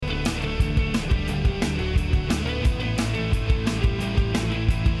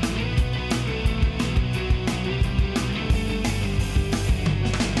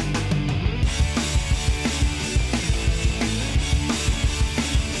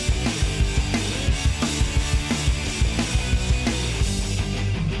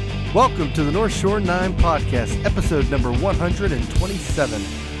Welcome to the North Shore 9 podcast, episode number 127.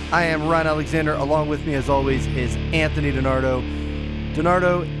 I am Ryan Alexander. Along with me, as always, is Anthony DiNardo.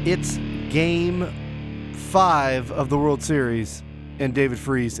 DiNardo, it's game 5 of the World Series, and David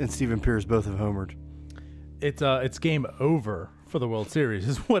Freese and Stephen Pierce both have homered. It's game over for the World Series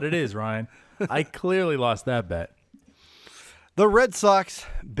is what it is, Ryan. I clearly lost that bet. The Red Sox,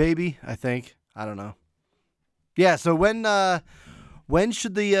 baby, I think. I don't know. Yeah, so when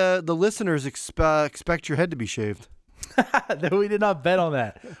should the listeners expect your head to be shaved? We did not bet on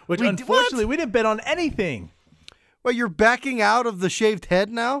that. Which, unfortunately, we didn't bet on anything. Well, you're backing out of the shaved head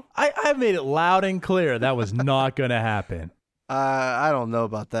now? I made it loud and clear that was not going to happen. I don't know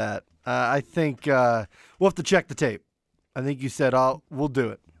about that. I think we'll have to check the tape. I think you said we'll do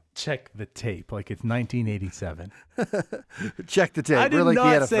it. Check the tape like it's 1987. Check the tape. I did We're like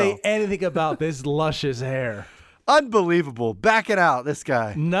not the NFL. say anything about this luscious hair. Unbelievable. Back it out, this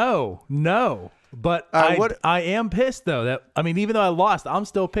guy. No. But I am pissed, though. Even though I lost, I'm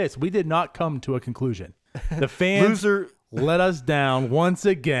still pissed. We did not come to a conclusion. The fans let us down once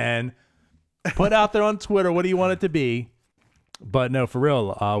again. Put out there on Twitter, what do you want it to be? But no, for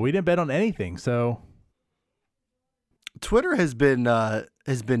real, we didn't bet on anything. So Twitter has been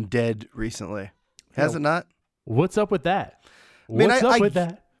dead recently, has it not? What's up with that? What's up with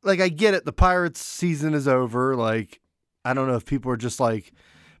that? Like, I get it. The Pirates season is over. Like, I don't know if people are just like,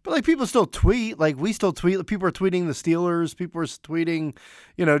 but like people still tweet. Like, we still tweet. People are tweeting the Steelers. People are tweeting,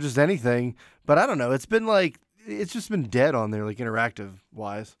 just anything. But I don't know. It's been like, it's just been dead on there, like interactive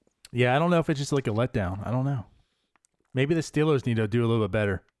wise. Yeah, I don't know if it's just like a letdown. I don't know. Maybe the Steelers need to do a little bit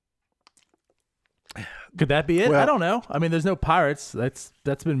better. Could that be it? Well, I don't know. I mean, there's no Pirates. That's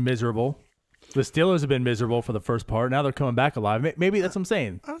been miserable. The Steelers have been miserable for the first part. Now they're coming back alive. Maybe that's what I'm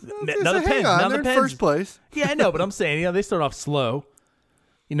saying. Now they're in first place. Yeah, I know, but I'm saying, they start off slow.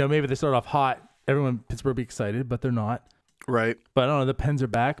 Maybe they start off hot. Everyone, Pittsburgh, be excited, but they're not. Right. But I don't know. The Pens are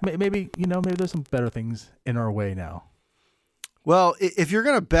back. Maybe there's some better things in our way now. Well, if you're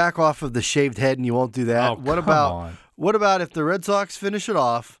gonna back off of the shaved head and you won't do that, what about if the Red Sox finish it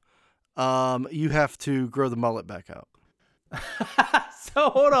off? You have to grow the mullet back out. So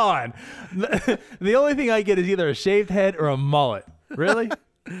hold on. The only thing I get is either a shaved head or a mullet. Really?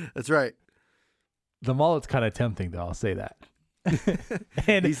 That's right. The mullet's kind of tempting, though. I'll say that.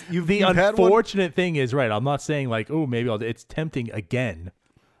 And you've the unfortunate thing is, right, I'm not saying like, oh, maybe it's tempting again.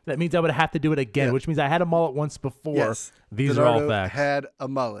 That means I would have to do it again, which means I had a mullet once before. Yes. These DiNardo are all facts. Had a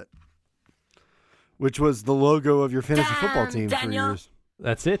mullet, which was the logo of your fantasy football team for years.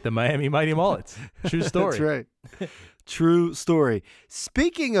 That's it, the Miami Mighty Mullets. True story. That's right. True story.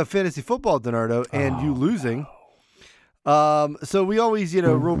 Speaking of fantasy football, DiNardo, and you losing, so we always,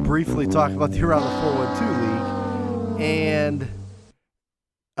 real briefly talk about the Around the 412 League, and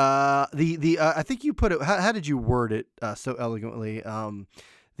I think you put it. How did you word it so elegantly?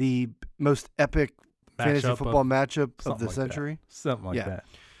 The most epic fantasy football matchup of the century, Something like that.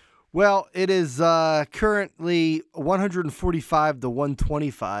 Well, it is currently 145 to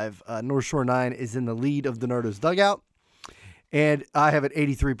 125. North Shore 9 is in the lead of DiNardo's dugout, and I have an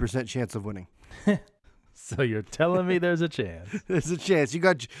 83% chance of winning. So you're telling me there's a chance? There's a chance.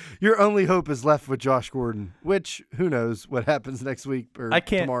 Your only hope is left with Josh Gordon, which who knows what happens next week or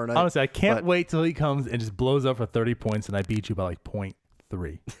tomorrow night. Honestly, I can't wait till he comes and just blows up for 30 points and I beat you by like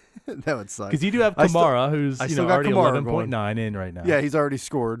 0.3. That would suck. Because you do have Kamara, who's already 11.9 in right now. Yeah, he's already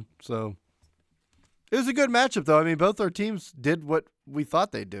scored. So it was a good matchup, though. I mean, both our teams did what we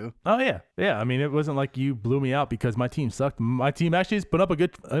thought they'd do. Oh yeah. I mean, it wasn't like you blew me out because my team sucked. My team actually has put up a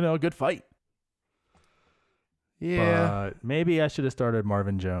good fight. Yeah. But maybe I should have started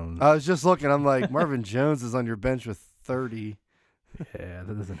Marvin Jones. I was just looking. I'm like, Marvin Jones is on your bench with 30. Yeah,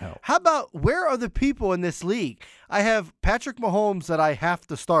 that doesn't help. How about where are the people in this league? I have Patrick Mahomes that I have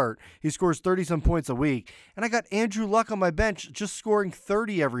to start. He scores 30-some points a week. And I got Andrew Luck on my bench just scoring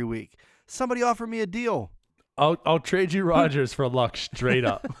 30 every week. Somebody offer me a deal. I'll trade you Rodgers for Luck straight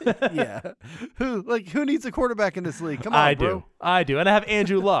up. Yeah. Who needs a quarterback in this league? Come on, bro. I do. And I have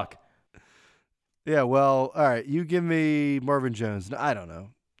Andrew Luck. Yeah, well, all right. You give me Marvin Jones. No, I don't know.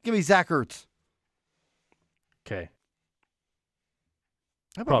 Give me Zach Ertz. Okay.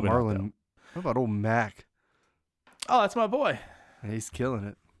 How about Marlon? How about old Mac? Oh, that's my boy. He's killing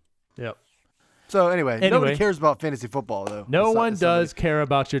it. Yep. So anyway, nobody cares about fantasy football, though. No one does care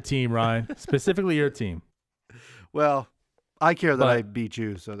about your team, Ryan. Specifically your team. Well, I care that I beat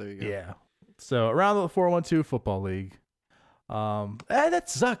you, so there you go. Yeah. So around the 412 football league. That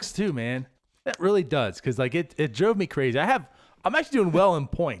sucks too, man. That really does, because like it drove me crazy. I'm actually doing well in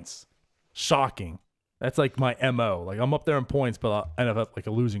points. Shocking. That's like my MO. Like I'm up there in points, but I'll end up like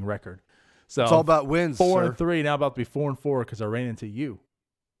a losing record. So it's all about wins. 4-3 now, about to be 4-4 because I ran into you.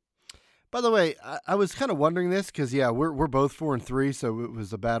 By the way, I was kind of wondering this because we're both 4-3, so it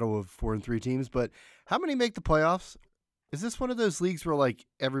was a battle of 4-3 teams. But how many make the playoffs? Is this one of those leagues where like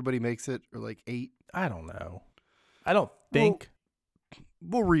everybody makes it, or like 8? I don't know. I don't think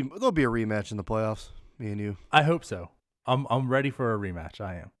there'll be a rematch in the playoffs. Me and you. I hope so. I'm ready for a rematch.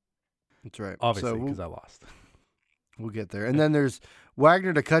 I am. That's right. Obviously, because I lost. We'll get there. And then there's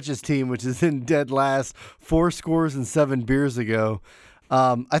Wagner DeKutch's team, which is in dead last, 4 scores and 7 beers ago.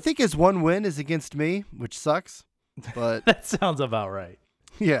 I think his one win is against me, which sucks. But that sounds about right.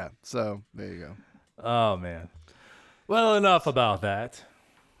 Yeah. So there you go. Oh man. Well, enough about that.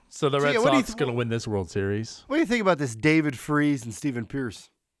 So the Red Sox are going to win this World Series. What do you think about this David Freese and Steven Pearce?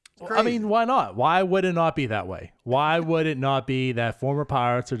 I mean, why not? Why would it not be that way? Why would it not be that former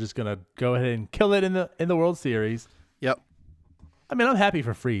Pirates are just going to go ahead and kill it in the World Series? Yep. I mean, I'm happy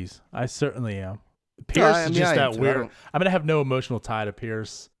for Freese. I certainly am. Pierce is just that weird. I mean, I have no emotional tie to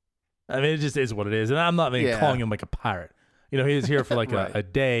Pierce. I mean, it just is what it is. And I'm not even calling him like a Pirate. You know, he was here for like right. a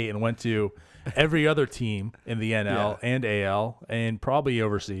day and went to every other team in the NL and AL and probably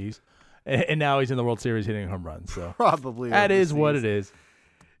overseas. And now he's in the World Series hitting home runs. So probably that is what it is.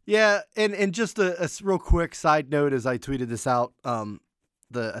 Yeah, and just a real quick side note as I tweeted this out,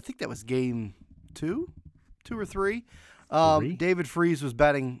 I think that was game 2 or 3. David Freese was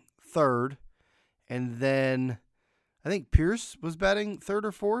batting third, and then I think Pierce was batting third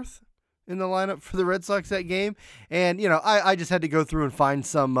or fourth in the lineup for the Red Sox that game. And you know, I just had to go through and find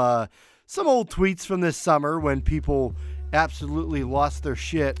some old tweets from this summer when people absolutely lost their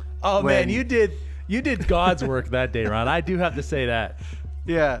shit. Oh man, you did God's work that day, Ron. I do have to say that.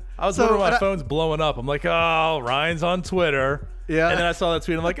 Yeah. I was wondering my phone's blowing up. I'm like, oh, Ryan's on Twitter. Yeah. And then I saw that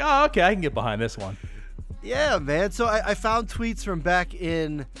tweet. I'm like, oh, okay, I can get behind this one. Yeah, man. So I found tweets from back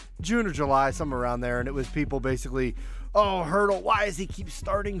in June or July, somewhere around there, and it was people basically, oh, Hurdle, why does he keep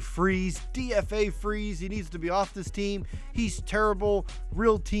starting Freese? DFA Freese. He needs to be off this team. He's terrible.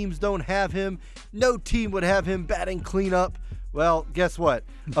 Real teams don't have him. No team would have him batting cleanup. Well, guess what?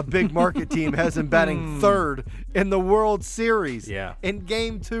 A big market team has him batting third in the World Series. Yeah. In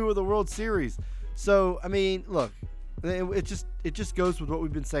Game 2 of the World Series. So, I mean, look, it just goes with what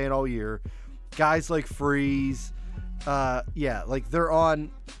we've been saying all year. Guys like Freese, like they're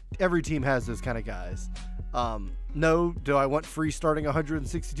on. Every team has those kind of guys. No, do I want Freese starting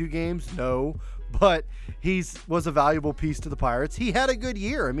 162 games? No. But was a valuable piece to the Pirates. He had a good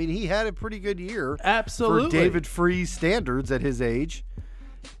year. I mean, he had a pretty good year. Absolutely. For David Freese standards at his age.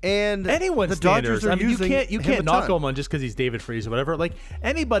 And anyone's standards. I mean, you can't knock him on just because he's David Freese or whatever. Like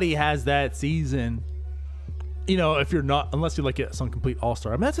anybody has that season. You know, if you're not, unless you're like some complete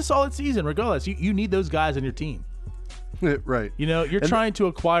all-star. I mean, that's a solid season regardless. You need those guys on your team. Right. You know, you're trying to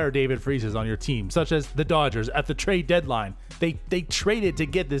acquire David Freeses on your team, such as the Dodgers at the trade deadline. They traded to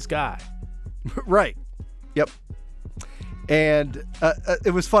get this guy. Right. Yep. And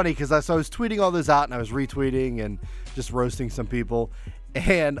it was funny because I was tweeting all this out and I was retweeting and just roasting some people.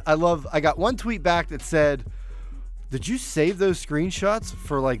 And I got one tweet back that said, did you save those screenshots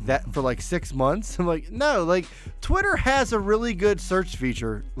for like 6 months? I'm like, no, like Twitter has a really good search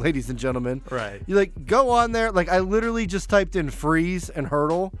feature, ladies and gentlemen. Right. You like go on there. Like I literally just typed in Freese and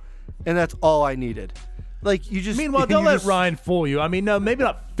Hurdle and that's all I needed. Like you just. Meanwhile, don't let Ryan fool you. I mean, no, maybe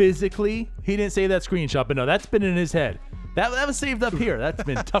not physically. He didn't save that screenshot, but no, that's been in his head. That was saved up here. That's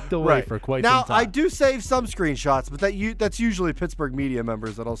been tucked away for quite some time. Now I do save some screenshots, but that's usually Pittsburgh media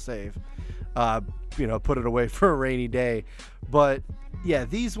members that I'll save. Put it away for a rainy day. But yeah,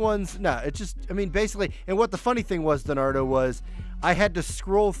 these ones, it just. I mean, basically, and what the funny thing was, Donardo, was I had to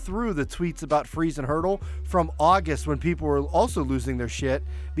scroll through the tweets about Freese and Hurdle from August when people were also losing their shit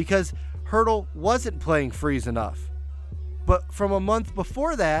because Hurdle wasn't playing Freese enough. But from a month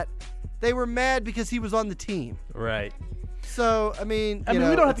before that, they were mad because he was on the team. Right. So, I mean, we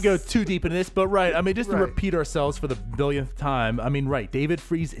don't have to go too deep into this, but right. I mean, just to repeat ourselves for the billionth time. I mean, right. David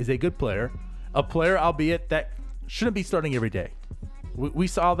Freese is a good player. A player, albeit that shouldn't be starting every day. We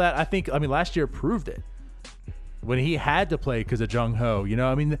saw that. I mean, last year proved it when he had to play because of Jung Ho. You know,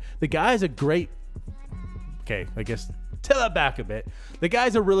 I mean, the guy's a great. Okay, I guess tell that back a bit. The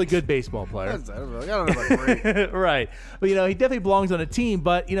guy's a really good baseball player. I don't know about great. Right, but he definitely belongs on a team.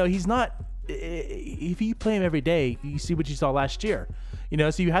 But he's not. If you play him every day, you see what you saw last year.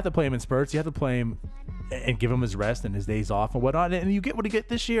 So you have to play him in spurts. You have to play him and give him his rest and his days off and whatnot. And you get what you get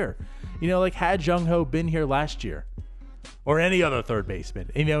this year. Like had Jung Ho been here last year, or any other third baseman,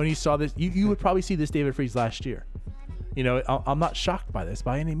 and you saw this, you would probably see this David Freese last year. I'm not shocked by this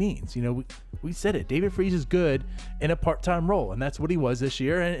by any means. We said it. David Freese is good in a part-time role, and that's what he was this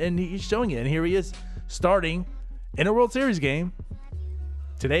year, and he's showing it. And here he is starting in a World Series game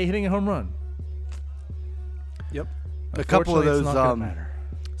today, hitting a home run. Yep. A couple of those,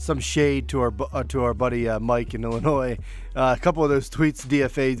 some shade to our buddy Mike in Illinois. A couple of those tweets,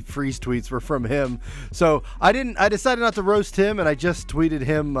 DFA Freeze tweets, were from him. So I decided not to roast him, and I just tweeted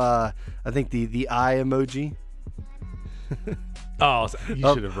him. I think the eye emoji. Oh, you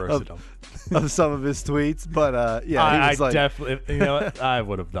should have roasted him of some of his tweets, but yeah, I definitely. You know what? I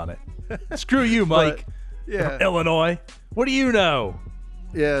would have done it. Screw you, Mike. But, yeah, Illinois. What do you know?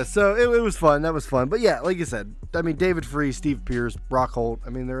 Yeah, so it was fun. That was fun. But yeah, like you said, I mean, David Freese, Steve Pearce, Brock Holt, I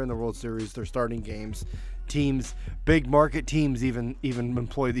mean, they're in the World Series. They're starting games. Teams, big market teams even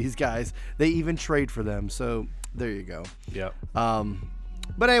employ these guys. They even trade for them. So there you go. Yeah.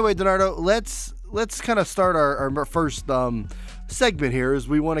 But anyway, Donardo, let's kind of start our first segment here as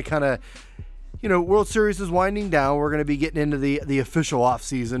we want to kind of, World Series is winding down. We're going to be getting into the official off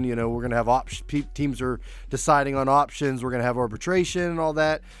season. We're going to have teams are deciding on options. We're going to have arbitration and all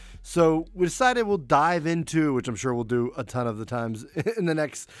that. So we decided we'll dive into, which I'm sure we'll do a ton of the times in the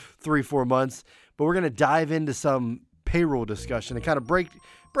next 3-4 months, but we're going to dive into some payroll discussion and kind of break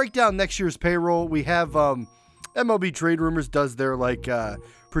down next year's payroll. We have MLB Trade Rumors does their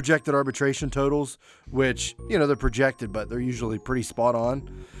projected arbitration totals, which they're projected, but they're usually pretty spot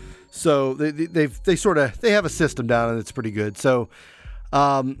on. So they have a system down, and it's pretty good. So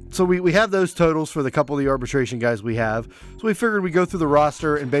we have those totals for the couple of the arbitration guys we have. So we figured we'd go through the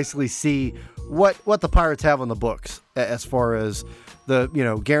roster and basically see what the Pirates have on the books as far as the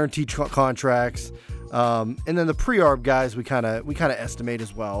guaranteed contracts, and then the pre-arb guys we kind of estimate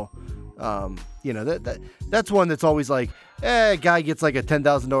as well. That's one that's always like, a guy gets like a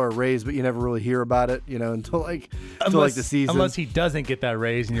 $10,000 raise, but you never really hear about it, until the season. Unless he doesn't get that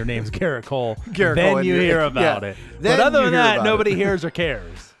raise and your name's Garrett Cole, then you hear about it. But other than that, nobody hears or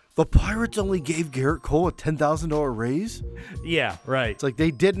cares. The Pirates only gave Garrett Cole a $10,000 raise? Yeah, right. It's like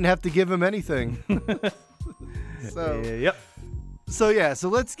they didn't have to give him anything. Yep. So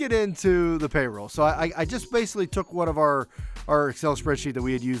let's get into the payroll. So I just basically took one of our Excel spreadsheet that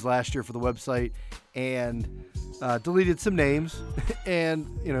we had used last year for the website and deleted some names. And,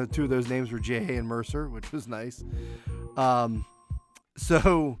 two of those names were J.A. and Mercer, which was nice.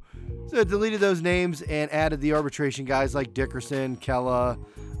 So I deleted those names and added the arbitration guys like Dickerson, Kella.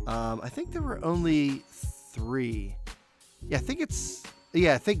 I think there were only 3. Yeah,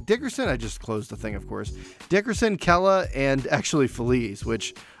 I think Dickerson, I just closed the thing, of course. Dickerson, Kella, and actually Feliz,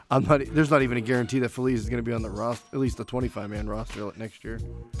 which there's not even a guarantee that Feliz is going to be on the roster, at least the 25-man roster next year.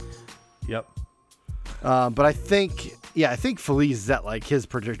 Yep. But I think Feliz is at his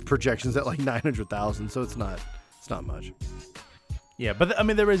projections at 900,000, so it's not much. Yeah, but I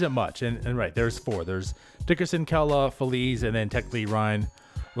mean there isn't much, and right, there's 4. There's Dickerson, Kella, Feliz, and then technically Ryan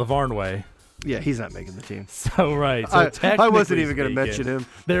Lavarnway. Yeah, he's not making the team. So right, so I wasn't even going to mention him.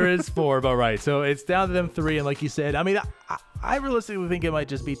 There is 4, but right, so it's down to them 3, and like you said, I mean, I realistically think it might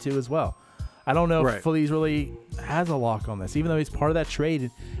just be 2 as well. I don't know if Feliz really has a lock on this, even though he's part of that trade,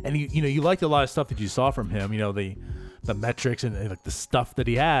 and you liked a lot of stuff that you saw from him, the metrics and like the stuff that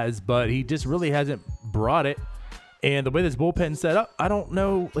he has, but he just really hasn't brought it. And the way this bullpen's set up, I don't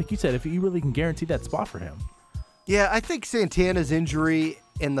know, like you said, if you really can guarantee that spot for him. Yeah, I think Santana's injury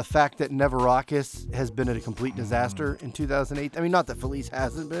and the fact that Nevarakis has been a complete disaster in 2008. I mean, not that Feliz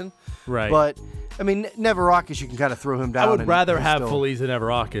hasn't been. Right. But, I mean, Nevarakis, you can kind of throw him down. I would rather have Feliz than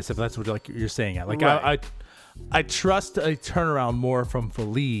Nevarakis, if that's what you're saying. Like, right. I trust a turnaround more from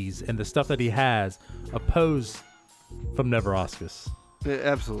Feliz and the stuff that he has opposed from Nevarakis.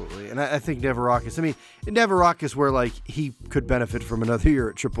 Absolutely. And I think Nevarakis where he could benefit from another year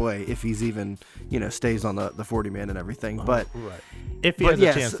at AAA if he's even, stays on the 40-man and everything. But right. If he has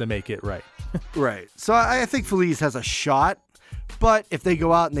a chance to make it, right. Right. So I think Feliz has a shot, but if they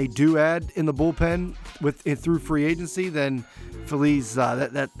go out and they do add in the bullpen through free agency, then Feliz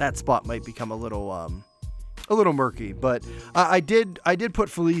that spot might become a little murky. But I did put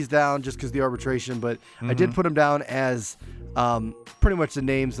Feliz down just because the arbitration, but I did put him down as pretty much the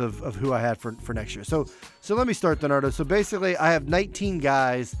names of who I had for next year. So let me start, Donardo. So basically, I have 19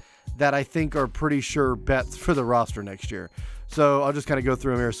 guys that I think are pretty sure bets for the roster next year. So I'll just kind of go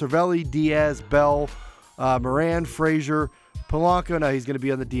through them here. Cervelli, Diaz, Bell, Moran, Frazier, Polanco. Now he's going to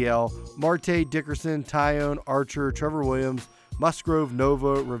be on the DL. Marte, Dickerson, Tyone, Archer, Trevor Williams, Musgrove,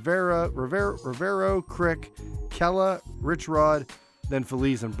 Nova, Rivero, Crick, Kella, Rich Rod, then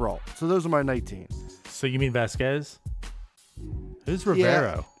Feliz and Brault. So those are my 19. So you mean Vasquez? Who's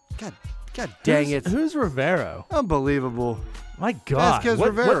Rivero? Yeah. God God dang it. Who's Rivero? Unbelievable. My God. Vasquez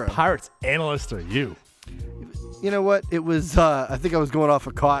what Rivero. Pirates analyst are you? You know what? It was, I think I was going off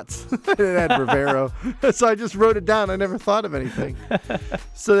of Cots. I didn't have Rivero. So I just wrote it down. I never thought of anything.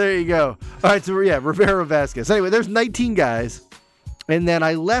 So there you go. All right, so yeah, Rivero, Vasquez. Anyway, there's 19 guys. And then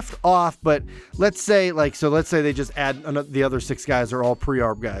I left off, but let's say they just add the other 6 guys are all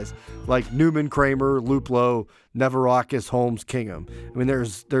pre-arb guys. Like Newman, Kramer, Luplow, Nevarakis, Holmes, Kingham. I mean,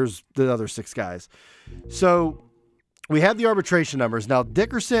 there's the other 6 guys. So we have the arbitration numbers. Now,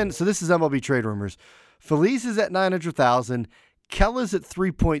 Dickerson, so this is MLB Trade Rumors. Feliz is at $900,000. Kella's at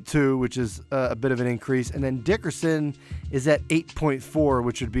 3.2, which is a bit of an increase. And then Dickerson is at 8.4,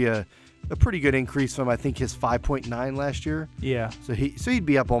 which would be a pretty good increase from, I think, his 5.9 last year. Yeah. So he'd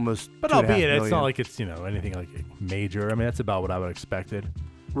be up almost. But albeit it's not like it's anything like major. I mean, that's about what I would have expected.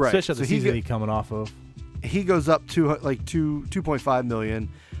 Right. Especially the season he's coming off of. He goes up to $2.5 million.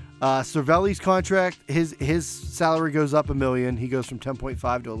 Cervelli's contract, his salary goes up $1 million. He goes from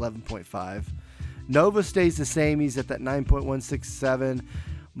 10.5 to 11.5. Nova stays the same. He's at that 9.167.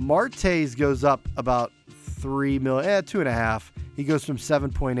 Martes goes up about $3 million, 2.5. He goes from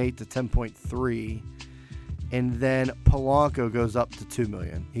 7.8 to 10.3. And then Polanco goes up to $2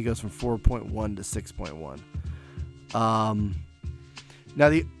 million. He goes from 4.1 to 6.1. Now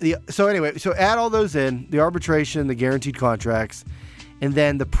so add all those in, the arbitration, the guaranteed contracts, and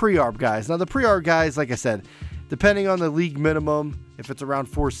then the pre-arb guys. Now the pre-arb guys, like I said, depending on the league minimum, if it's around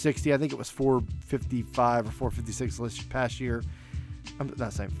 460, I think it was 455 or 456 this past year. I'm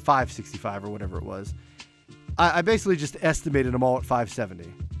not saying 565 or whatever it was. I basically just estimated them all at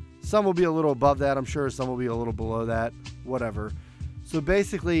 570. Some will be a little above that, I'm sure. Some will be a little below that, whatever. So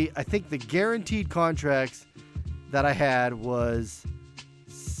basically, I think the guaranteed contracts that I had was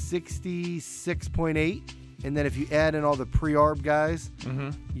 66.8. And then if you add in all the pre-arb guys,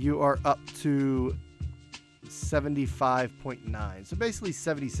 you are up to 75.9. So basically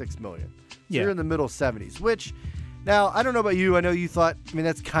 76 million. So you're in the middle 70s, which now I don't know about you. I know you thought,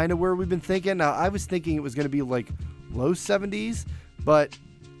 that's kind of where we've been thinking. Now I was thinking it was going to be like low 70s, but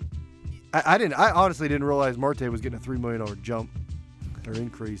I honestly didn't realize Marte was getting a $3 million jump or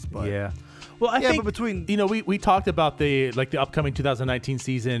increase. But yeah. Well, I think, but between we talked about the upcoming 2019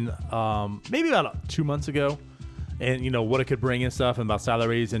 season maybe about 2 months ago, and what it could bring and stuff, and about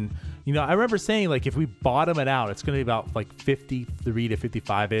salaries, and I remember saying if we bottom it out, it's going to be about 53 to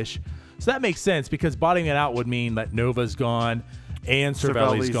 55-ish. So that makes sense because bottoming it out would mean that Nova's gone and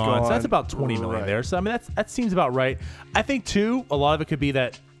Cervelli's gone. So that's about 20 million there. So that seems about right. I think too, a lot of it could be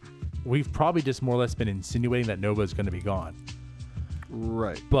that we've probably just more or less been insinuating that Nova's going to be gone.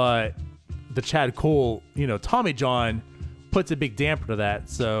 Right. But the Chad Cole, Tommy John puts a big damper to that.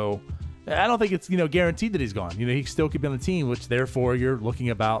 So I don't think it's, guaranteed that he's gone. He still could be on the team, which therefore you're looking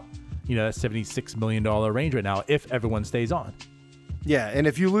about, that $76 million range right now if everyone stays on. Yeah, and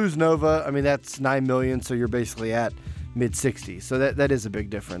if you lose Nova, that's $9 million, so you're basically at mid-60s. So that is a big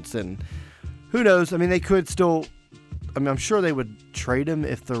difference. And who knows? They could still, I'm sure they would trade him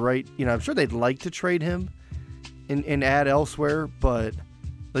if the right, I'm sure they'd like to trade him and add elsewhere. But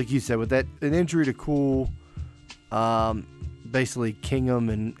like you said, with an injury to Cool, basically Kingham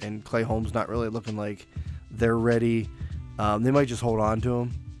and Clay Holmes not really looking like they're ready. They might just hold on to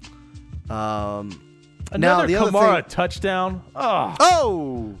him. Another Kamara touchdown.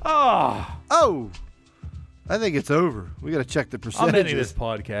 Oh! I think it's over. We got to check the percentages. I'm ending this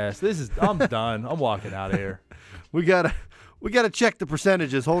podcast. I'm done. I'm walking out of here. We gotta check the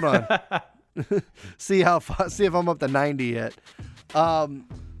percentages. Hold on. see if I'm up to 90 yet.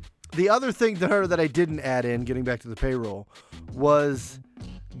 The other thing that I didn't add in, getting back to the payroll, was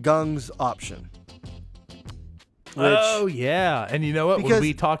Gung's option. Oh yeah, and you know what? When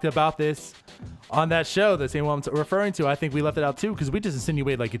we talked about this on that show, the same one I'm referring to, I think we left it out too because we just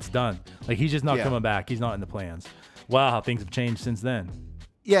insinuated it's done. He's just not coming back. He's not in the plans. Wow, how things have changed since then.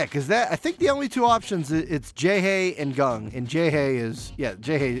 Yeah, because I think the only two options it's J-Hay and Gung, and J-Hay is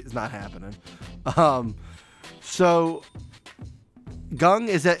not happening. So Gung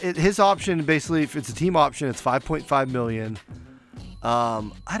is at his option. Basically, if it's a team option, it's $5.5 million.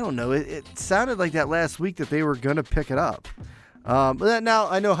 I don't know. It sounded like that last week that they were gonna pick it up. But now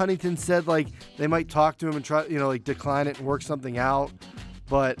I know Huntington said they might talk to him and try, decline it and work something out.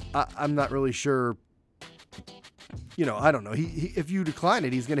 But I'm not really sure. I don't know. He if you decline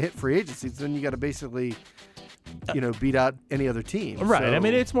it, he's going to hit free agency. So then you got to basically, beat out any other team. Right. So,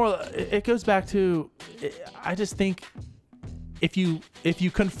 it's more. It goes back to. I just think if you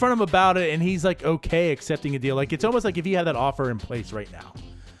confront him about it and he's okay accepting a deal, it's almost like if he had that offer in place right now.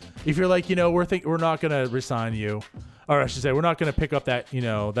 If you're we're not going to resign you. or I should say, we're not going to pick up that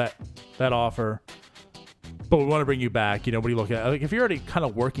that offer, but we want to bring you back. What do you look at? Like if you're already kind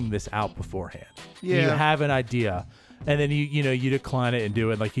of working this out beforehand, you have an idea, and then you decline it and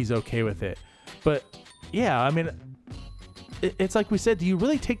do it like he's okay with it. But yeah, I mean, it's like we said, do you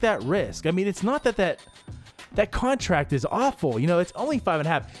really take that risk? I mean, it's not that contract is awful. It's only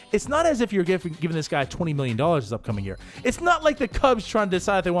 5.5. It's not as if you're giving this guy $20 million this upcoming year. It's not like the Cubs trying to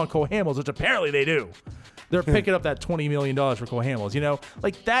decide if they want Cole Hamels, which apparently they do. They're picking up that $20 million for Cole Hamels.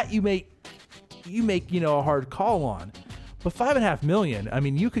 Like that you make a hard call on. But $5.5 million, I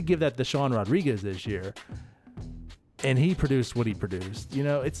mean, you could give that to Deshaun Rodriguez this year, and he produced what he produced.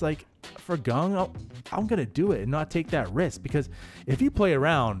 It's like for Gung, I'm gonna do it and not take that risk, because if you play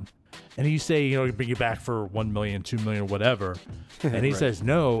around and you say, bring you back for $1 million, $2 million, whatever, and he says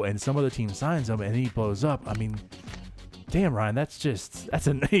no, and some other team signs him and he blows up, I mean, damn, Ryan, that's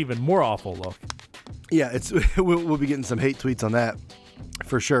an even more awful look. Yeah, we'll be getting some hate tweets on that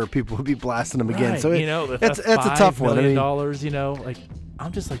for sure. People will be blasting him again. So it's a tough one. $5 million, like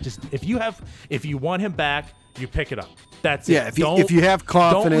I'm just if you want him back, you pick it up. That's it. Yeah, if you have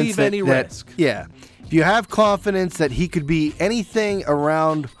confidence, don't leave any risk. Yeah, if you have confidence that he could be anything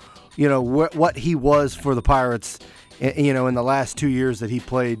around, what he was for the Pirates, in the last 2 years that he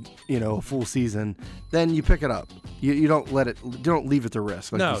played, a full season, then you pick it up. You don't leave it to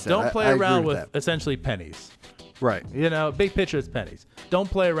risk. Like no, you said. Don't play around with essentially pennies. Right. Big picture is pennies. Don't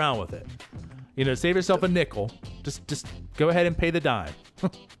play around with it. Save yourself a nickel. Just go ahead and pay the dime.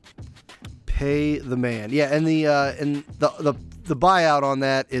 Pay the man. Yeah, and the buyout on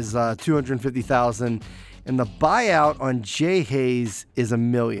that is $250,000, and the buyout on Jay Hayes is $1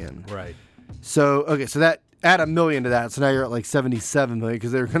 million. Right. So that add $1 million to that. So now you're at like $77 million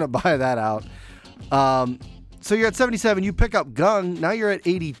because they were going to buy that out. So you're at 77. You pick up Gung. Now you're at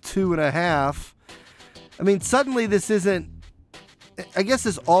 82.5. I mean, suddenly this isn't. I guess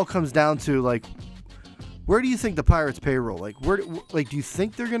this all comes down to like, where do you think the Pirates' payroll? Like, do you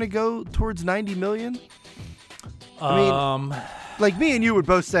think they're going to go towards 90 million? I mean, like me and you would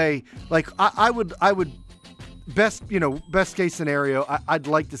both say, like, I would best case scenario, I'd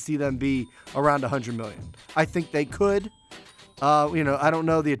like to see them be around 100 million. I think they could. I don't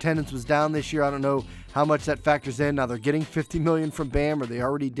know. The attendance was down this year. I don't know how much that factors in. Now they're getting 50 million from Bam, or they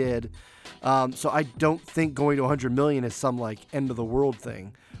already did. So I don't think going to 100 million is some like end of the world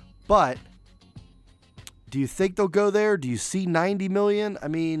thing. But do you think they'll go there? Do you see 90 million? I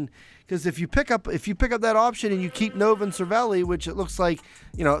mean, because if you pick up that option and you keep Nova and Cervelli, which it looks like,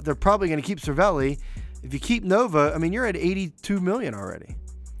 they're probably going to keep Cervelli. If you keep Nova, I mean, you're at 82 million already.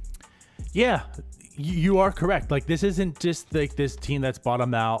 Yeah, you are correct. Like, this isn't just like this team that's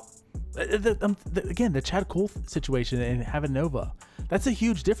bottomed out. Again, the Chad Cole situation and having Nova, that's a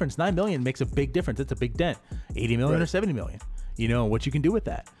huge difference. 9 million makes a big difference. It's a big dent. 80 million right. Or 70 million. What you can do with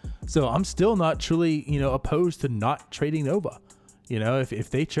that. So I'm still not truly, opposed to not trading Nova. If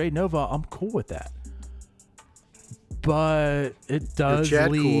they trade Nova, I'm cool with that. But it does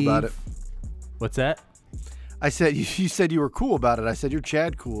Chad leave. Cool about it. What's that? I said you said you were cool about it. I said you're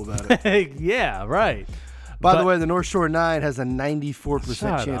Chad cool about it. Yeah, right. By the way, the North Shore 9 has a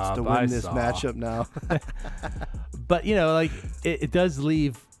 94% chance to win this matchup now. But, it does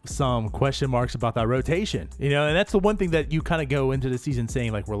leave some question marks about that rotation, and that's the one thing that you kind of go into the season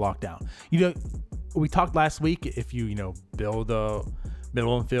saying, like, we're locked down. We talked last week, if you, build a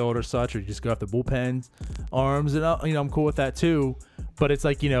middle infield or such, or you just go after bullpens, arms, and, I'm cool with that too. But it's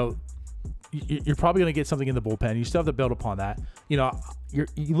like, you're probably going to get something in the bullpen. You still have to build upon that. You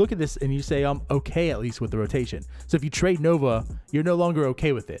look at this and you say, I'm okay at least with the rotation. So if you trade Nova, you're no longer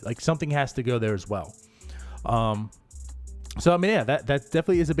okay with it. Like, something has to go there as well. So I mean, yeah, that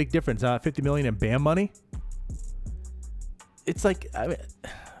definitely is a big difference. 50 million in Bam money. It's like,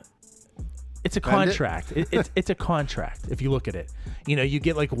 it's a contract. It's a contract. If you look at it, you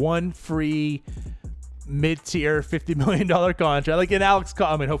get like one free mid-tier $50 million contract, like in Alex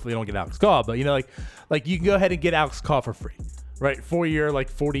Cobb. I mean, hopefully you don't get Alex Cobb, but like you can go ahead and get Alex Cobb for free, right? 4-year,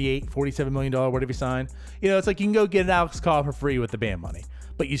 like $47 million, whatever you sign. It's like you can go get an Alex Cobb for free with the Bam money,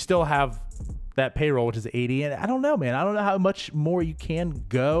 but you still have that payroll, which is 80. And I don't know, man. I don't know how much more you can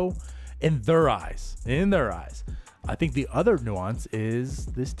go in their eyes. I think the other nuance is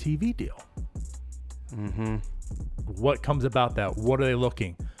this TV deal. Mm-hmm. What comes about that? What are they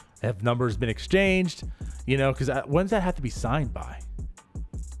looking? Have numbers been exchanged? Because when does that have to be signed by?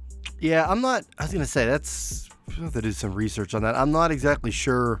 Yeah, I was going to say we'll have to do some research on that. I'm not exactly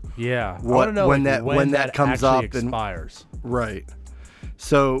sure. Yeah. When that comes up and expires. Right.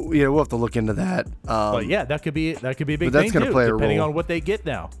 So, we'll have to look into that. But yeah, that could be a big but that's thing gonna too, play a depending role. on what they get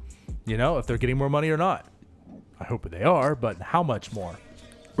now. If they're getting more money or not. I hope they are, but how much more?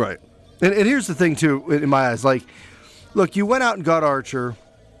 Right. And here's the thing, too, in my eyes. Like, look, you went out and got Archer.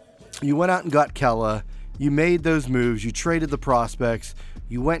 You went out and got Kela. You made those moves. You traded the prospects.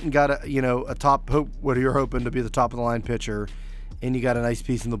 You went and got a top, what you're hoping to be the top of the line pitcher, and you got a nice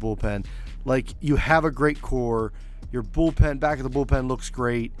piece in the bullpen. Like, you have a great core. Your bullpen, back of the bullpen looks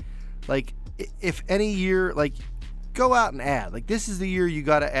great. Like, if any year, like, go out and add. Like, this is the year you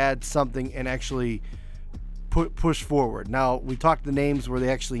got to add something and actually push forward. Now, we talked the names where they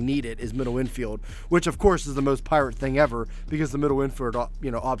actually need it is middle infield, which, of course, is the most Pirate thing ever because the middle infield,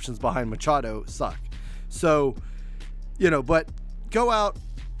 options behind Machado suck. So, but go out.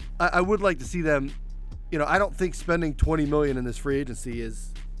 I would like to see them, I don't think spending $20 million in this free agency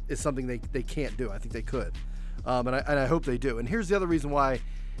is something they can't do. I think they could. And I hope they do. And here's the other reason why,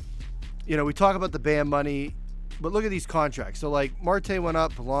 we talk about the BAM money, but look at these contracts. So, like, Marte went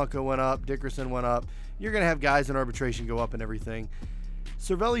up, Polanco went up, Dickerson went up. You're going to have guys in arbitration go up and everything.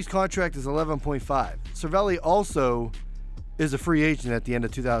 Cervelli's contract is $11.5. Cervelli also is a free agent at the end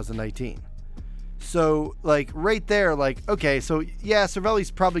of 2019. So, like, right there, like, okay, so, yeah, Cervelli's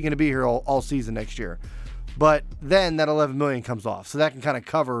probably going to be here all season next year. But then that $11 million comes off. So that can kind of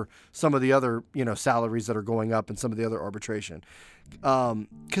cover some of the other, salaries that are going up and some of the other arbitration.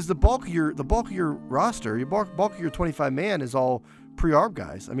 Because the bulk of your roster, your bulk of your 25-man is all pre-arb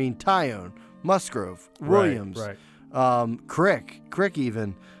guys. I mean, Tyone, Musgrove, Williams, Crick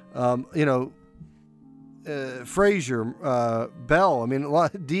even, Frazier, Bell. I mean, a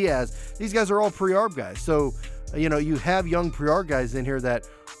lot of Diaz. These guys are all pre-arb guys. So, you have young pre-arb guys in here that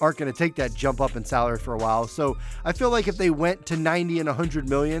aren't going to take that jump up in salary for a while. So I feel like if they went to 90 and 100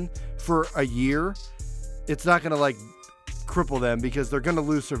 million for a year, it's not going to like cripple them because they're going to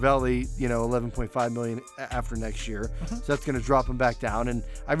lose Cervelli, 11.5 million after next year. So that's going to drop them back down. And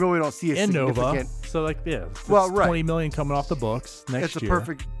I really don't see a significant. Nova. So like, right. 20 million coming off the books next year. It's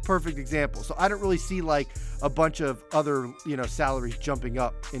a perfect example. So I don't really see like a bunch of other, salaries jumping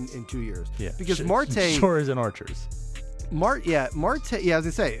up in 2 years. Yeah. Because Marte sure isn't Archer's. Marte. Yeah, I was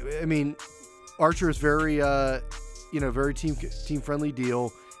gonna say. I mean, Archer is very, very team friendly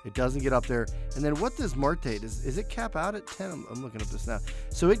deal. It doesn't get up there. And then what does Marte? Is it cap out at 10? I'm looking up this now.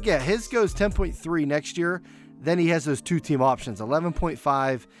 So his goes 10.3 next year. Then he has those two team options,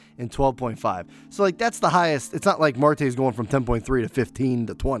 11.5 and 12.5. So like that's the highest. It's not like Marte is going from 10.3 to 15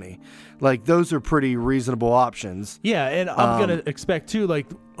 to 20. Like those are pretty reasonable options. Yeah, and I'm gonna expect too. Like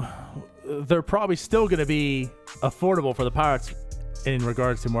they're probably still gonna be affordable for the Pirates in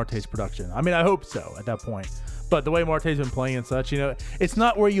regards to Marte's production. I mean, I hope so at that point. But the way Marte's been playing and such, it's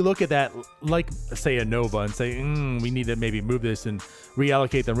not where you look at that like, say, a Nova and say, we need to maybe move this and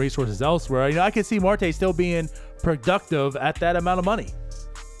reallocate the resources elsewhere. I can see Marte still being productive at that amount of money.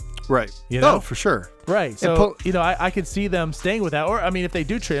 Right. Oh, for sure. Right. So, I could see them staying with that. Or, I mean, if they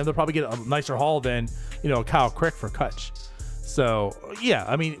do trade him, they'll probably get a nicer haul than, Kyle Crick for Kutch. So, yeah,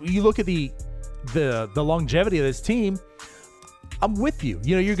 I mean, you look at the longevity of this team. I'm with you.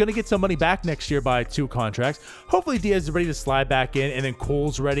 You're going to get some money back next year by 2 contracts. Hopefully Diaz is ready to slide back in, and then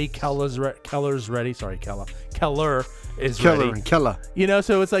Cole's ready. Keller's ready. Sorry, Keller is ready. Keller.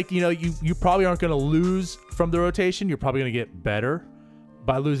 So it's like, you probably aren't going to lose from the rotation. You're probably going to get better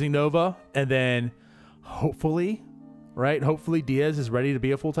by losing Nova. And then hopefully Diaz is ready to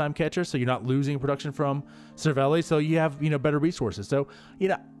be a full-time catcher, so you're not losing production from Cervelli, so you have, better resources. So,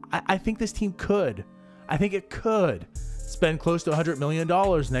 I think this team could. I think it could spend close to $100 million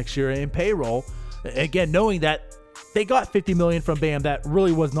next year in payroll. Again, knowing that they got $50 million from BAM that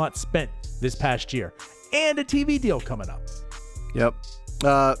really was not spent this past year, and a TV deal coming up. Yep.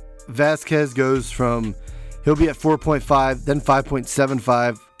 Vasquez goes from, he'll be at 4.5, then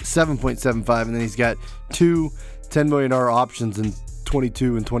 5.75, 7.75, and then he's got 2 $10 million options in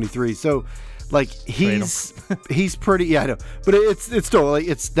 22 and 23. So, like he's pretty, yeah, I know, but it's still like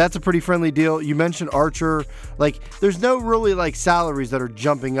that's a pretty friendly deal. You mentioned Archer, like there's no really like salaries that are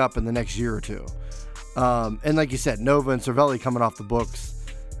jumping up in the next year or two, and like you said, Nova and Cervelli coming off the books,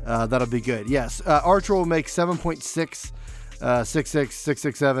 that'll be good. Yes, Archer will make 7.6,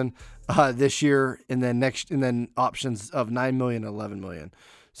 6.6, 6.67 this year, and then options of 9 million, 11 million.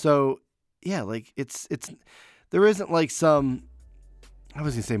 So yeah, like it's there isn't like some. I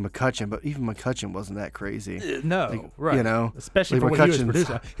was going to say McCutchen, but even McCutchen wasn't that crazy. No, like, right. Especially like for what he was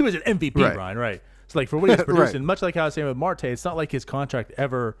producing. He was an MVP, right. Ryan, right? So, like, for what he was producing, much like how I was saying with Marte, it's not like his contract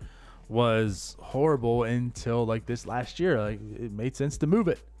ever was horrible until, like, this last year. Like, it made sense to move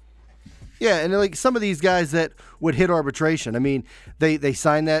it. Yeah, and, like, some of these guys that would hit arbitration, I mean, they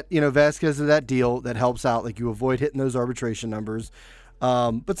signed that, Vasquez of that deal that helps out. Like, you avoid hitting those arbitration numbers.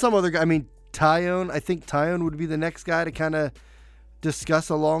 But some other guy, I mean, Taillon. I think Taillon would be the next guy to kind of discuss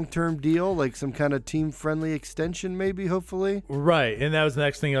a long-term deal, like some kind of team-friendly extension, maybe, hopefully. Right, and that was the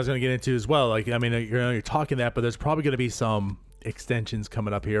next thing I was going to get into as well. Like, I mean, you're talking that, but there's probably going to be some extensions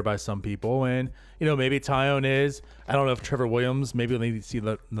coming up here by some people, and maybe Taillon is. I don't know if Trevor Williams. Maybe we'll need to see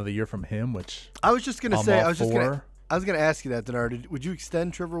another year from him. Which I was just going to say. I was going to ask you that, Denard. Would you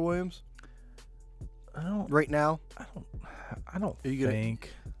extend Trevor Williams? Right now. I don't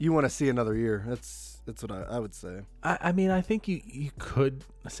think you want to see another year. That's what I would say. I mean, I think you could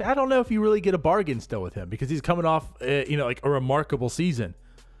say, I don't know if you really get a bargain still with him because he's coming off, like a remarkable season.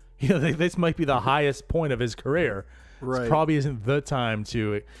 This might be the highest point of his career. Right. This probably isn't the time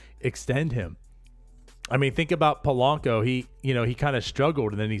to extend him. I mean, think about Polanco. He kind of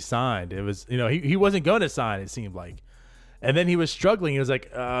struggled and then he signed. It was, he wasn't going to sign, it seemed like. And then he was struggling. He was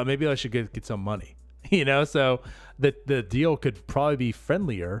like, maybe I should get some money. So the deal could probably be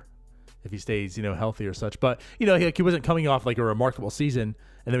friendlier if he stays, healthy or such. But, he wasn't coming off like a remarkable season,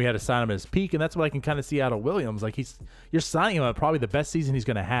 and then we had to sign him at his peak, and that's what I can kind of see out of Williams. Like, you're signing him at probably the best season he's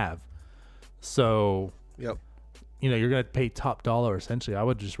going to have. So, yep. You're going to pay top dollar, essentially. I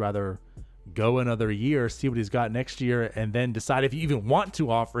would just rather go another year, see what he's got next year, and then decide if you even want to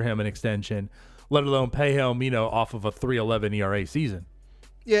offer him an extension, let alone pay him, off of a 3.11 ERA season.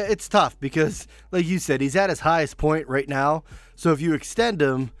 Yeah, it's tough because, like you said, he's at his highest point right now. So if you extend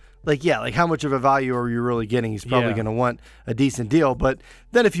him, how much of a value are you really getting? He's probably going to want a decent deal. But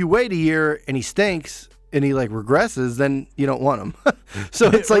then if you wait a year and he stinks and he regresses, then you don't want him. So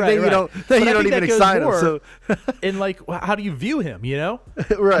it's like you don't even sign him. So and how do you view him?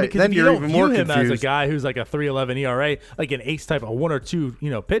 Right. Because then if you don't view him confused as a guy who's like a 3.11 ERA, like an ace type of 1 or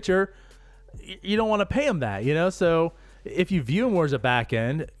 2 pitcher, you don't want to pay him that. So if you view him more as a back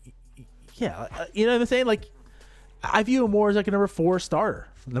end, you know what I'm saying? Like, I view him more as like a number 4 starter,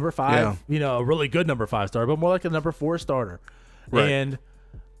 number 5, a really good number 5 starter, but more like a number 4 starter. Right. And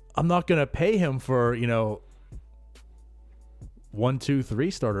I'm not going to pay him for, 1, 2,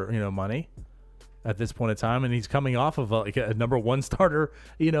 3 starter, money at this point in time. And he's coming off of a number 1 starter,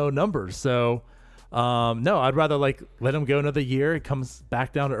 numbers. So, no, I'd rather let him go another year. It comes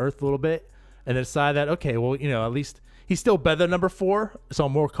back down to earth a little bit and then decide that, okay, well, at least he's still better than number 4, so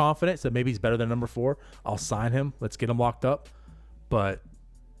I'm more confident. So maybe he's better than number 4. I'll sign him. Let's get him locked up. But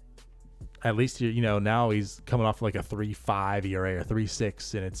at least now he's coming off like a 3.5 ERA or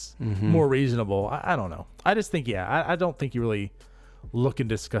 3.6, and it's more reasonable. I don't know. I just think I don't think you really look in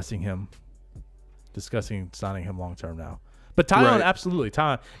discussing signing him long term now. But Taillon, absolutely,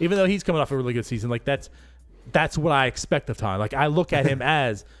 Taillon. Even though he's coming off a really good season, that's what I expect of Taillon. Like, I look at him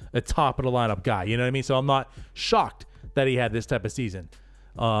as a top of the lineup guy. You know what I mean? So I'm not shocked that he had this type of season.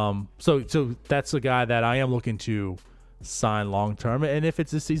 So that's a guy that I am looking to sign long term, and if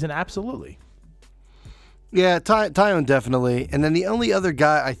it's this season, absolutely. Yeah, Taillon definitely. And then the only other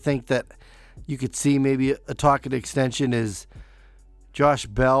guy I think that you could see maybe a talking extension is Josh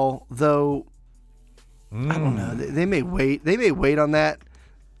Bell, though. I don't know. They may wait. They may wait on that.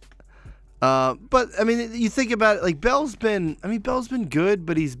 But I mean, you think about it. Like, Bell's been good,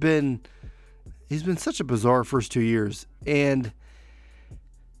 but he's been such a bizarre first 2 years, and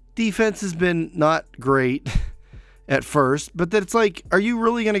defense has been not great at first. But then it's like, are you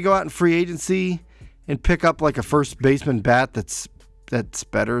really going to go out in free agency and pick up like a first baseman bat that's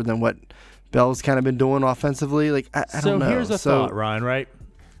better than what Bell's kind of been doing offensively? Like, I don't know. So here's a thought, Ryan. Right.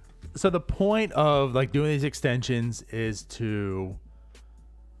 So the point of doing these extensions is to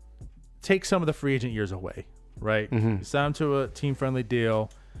take some of the free agent years away, right? Mm-hmm. You sign them to a team-friendly deal.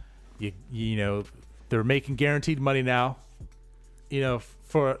 You know, they're making guaranteed money now,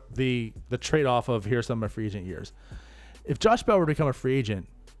 for the trade-off of here's some of my free agent years. If Josh Bell were to become a free agent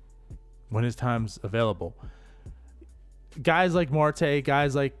when his time's available, guys like Marte,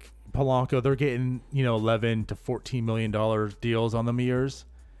 guys like Polanco, they're getting, $11 to $14 million deals on them years.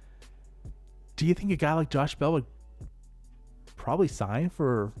 Do you think a guy like Josh Bell would probably sign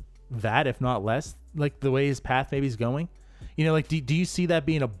for that, if not less, like the way his path maybe is going? Do you see that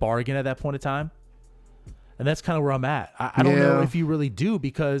being a bargain at that point in time? And that's kind of where I'm at. I don't know if you really do,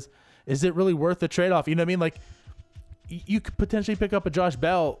 because is it really worth the trade-off? You know what I mean? Like, you could potentially pick up a Josh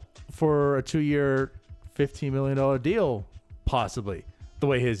Bell for a 2-year, $15 million deal, possibly, the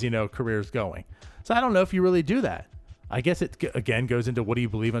way his, career is going. So I don't know if you really do that. I guess it, again, goes into what do you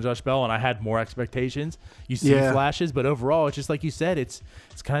believe in Josh Bell, and I had more expectations. You see flashes, but overall, it's just like you said, it's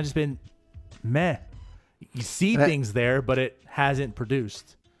kind of just been meh. You see things there, but it hasn't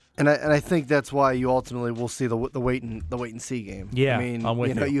produced. And I think that's why you ultimately will see the wait and see game. Yeah, I mean, I'm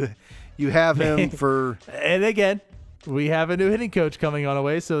with you. You have him for, and again, we have a new hitting coach coming on the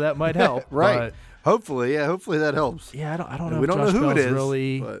way, so that might help. Right. Hopefully that helps. Yeah, I don't know. We if don't Josh know who Bell's it is.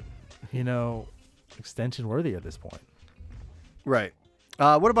 Really, but... extension worthy at this point. Right.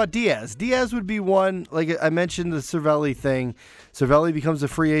 What about Diaz? Diaz would be one, like I mentioned, the Cervelli thing. Cervelli becomes a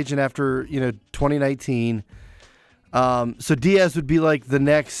free agent after 2019. So Diaz would be like the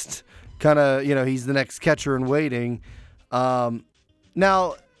next kind of, he's the next catcher in waiting.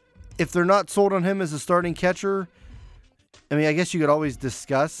 Now, if they're not sold on him as a starting catcher, I mean, I guess you could always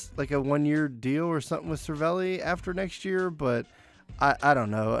discuss like a 1-year deal or something with Cervelli after next year, but I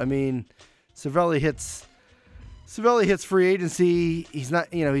don't know. I mean, Cervelli hits free agency. He's not,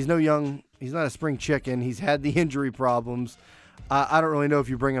 he's not a spring chicken. He's had the injury problems. I don't really know if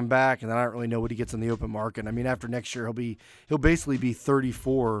you bring him back, and I don't really know what he gets in the open market. I mean, after next year, he'll basically be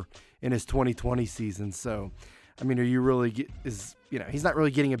 34 in his 2020 season. So, I mean, he's not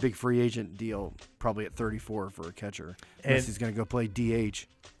really getting a big free agent deal probably at 34 for a catcher unless he's going to go play DH.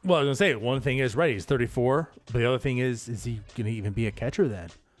 Well, I was going to say, one thing is, right, he's 34, but the other thing is he going to even be a catcher then?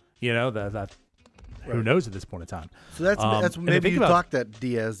 Who knows at this point in time? So that's maybe you talked that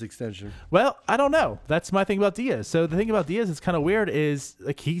Diaz extension. Well, I don't know. That's my thing about Diaz. So the thing about Diaz that's kind of weird is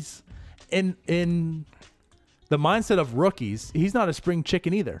like he's in the mindset of rookies. He's not a spring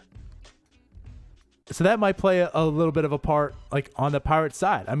chicken either. So that might play a little bit of a part like on the Pirates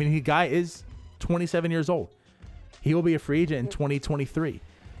side. I mean, the guy is 27 years old. He will be a free agent in 2023.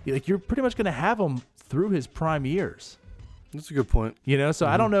 Like you're pretty much going to have him through his prime years. That's a good point. So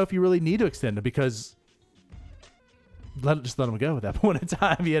I don't know if you really need to extend him because let him go at that point in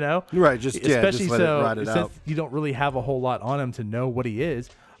time, Right, especially just let it ride it since out. You don't really have a whole lot on him to know what he is.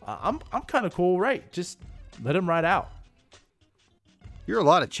 I'm kind of cool, right? Just let him ride out. You're a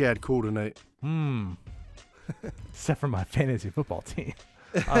lot of Chad Cool tonight. Except for my fantasy football team.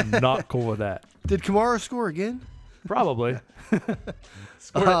 I'm not cool with that. Did Kamara score again? Probably.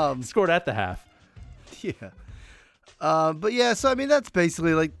 Scored at the half. Yeah. But yeah, so I mean, that's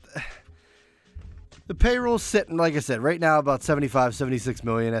basically like the payroll's sitting, like I said, right now about 76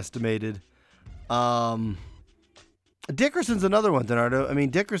 million estimated. Dickerson's another one, Donardo. I mean,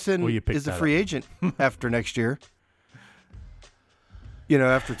 Dickerson is a free agent after next year.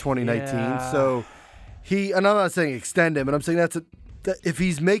 After 2019. Yeah. So and I'm not saying extend him, but I'm saying if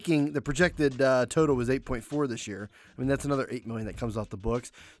he's making the projected total was 8.4 this year. I mean, that's another $8 million that comes off the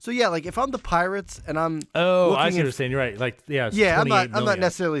books. So yeah, like if I'm the Pirates and I'm I see what you're saying. You're right. Like I'm not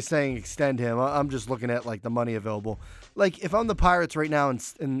necessarily saying extend him. I'm just looking at like the money available. Like if I'm the Pirates right now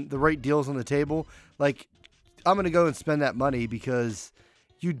and the right deals on the table, like I'm going to go and spend that money because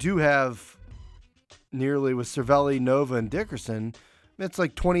you do have nearly with Cervelli, Nova, and Dickerson. It's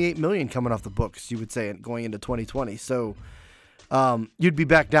like $28 million coming off the books. You would say going into 2020. So. You'd be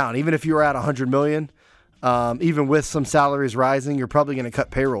back down. Even if you were at $100 million, even with some salaries rising, you're probably going to cut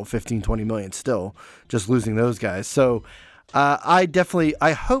payroll $15-20 million still, just losing those guys. So I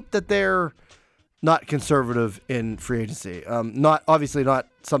hope that they're not conservative in free agency. Not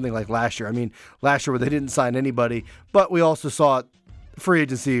something like last year. I mean, last year where they didn't sign anybody, but we also saw free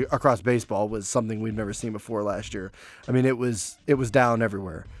agency across baseball was something we've never seen before last year. I mean, it was down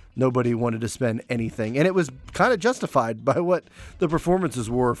everywhere. Nobody wanted to spend anything, and it was kind of justified by what the performances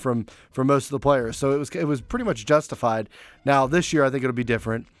were from most of the players. So it was pretty much justified. Now this year, I think it'll be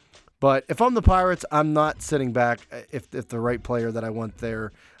different. But if I'm the Pirates, I'm not sitting back. If the right player that I want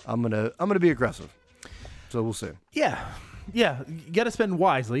there, I'm gonna be aggressive. So we'll see. Yeah. You got to spend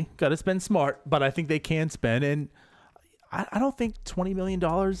wisely, got to spend smart, but I think they can spend, and I don't think $20 million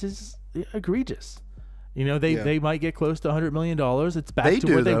is egregious. They might get close to $100 million. It's back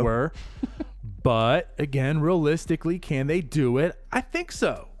to where they were. But, again, realistically, can they do it? I think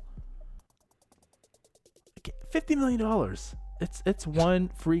so. $50 million. It's one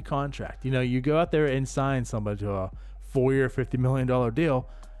free contract. You go out there and sign somebody to a 4-year, $50 million deal.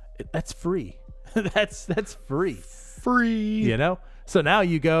 That's free. that's free. Free. So now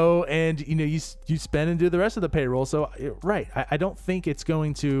you go and, you spend and do the rest of the payroll. So, right. I don't think it's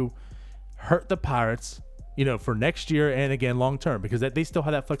going to hurt the Pirates, for next year and again long term, because they still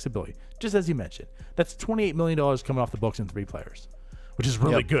have that flexibility. Just as you mentioned, that's $28 million coming off the books in 3 players, which is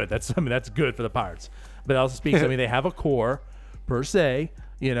really good. That's good for the Pirates. But it also speaks. They have a core per se,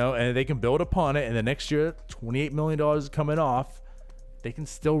 and they can build upon it. And the next year, $28 million is coming off. They can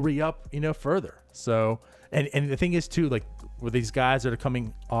still re-up, further. So, and the thing is too, like with these guys that are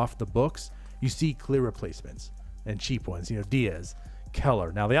coming off the books, you see clear replacements and cheap ones. Diaz,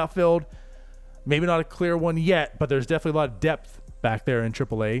 Keller. Now the outfield. Maybe not a clear one yet, but there's definitely a lot of depth back there in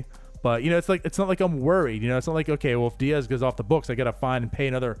AAA. But it's not like I'm worried. It's not like, okay, well, if Diaz goes off the books, I got to find and pay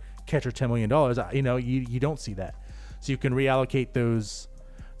another catcher $10 million. You don't see that. so you can reallocate those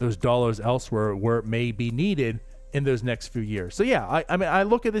dollars elsewhere where it may be needed in those next few years. So yeah, I mean, I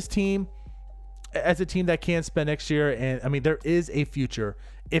look at this team as a team that can spend next year, and I mean, there is a future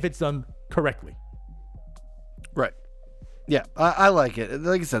if it's done correctly. Right. Yeah, I like it.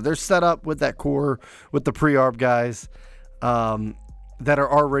 Like I said, they're set up with that core, with the pre-arb guys that are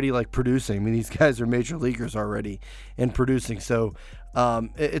already like producing. I mean, these guys are major leaguers already and producing. So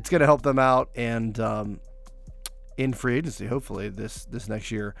it's going to help them out and in free agency, hopefully, this next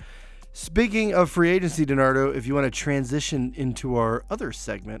year. Speaking of free agency, Donardo, if you want to transition into our other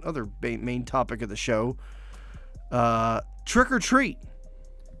segment, other main topic of the show, trick or treat.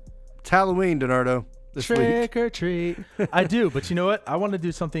 It's Halloween, Donardo. Trick or treat. I do, but you know what? I want to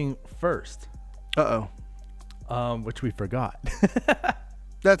do something first. Which we forgot.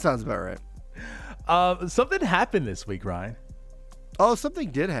 That sounds about right. Something happened this week, Ryan. Oh, something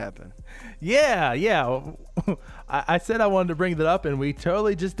did happen. Yeah. I said I wanted to bring that up, and we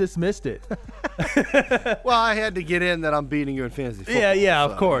totally just dismissed it. Well, I had to get in that I'm beating you in fantasy football. Yeah,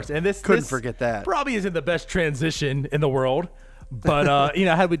 so of course. And this forget that. Probably isn't the best transition in the world. But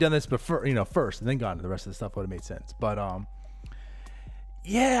had we done this before, first and then gone to the rest of the stuff, would have made sense. But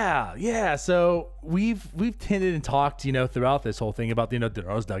yeah. So we've tended and talked, throughout this whole thing about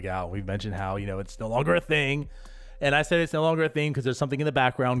Donaro's dugout. We've mentioned how it's no longer a thing, and I said it's no longer a thing because there's something in the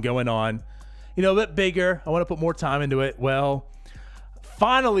background going on, a bit bigger. I want to put more time into it. Well,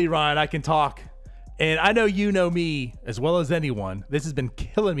 finally, Ryan, I can talk, and I know you know me as well as anyone. This has been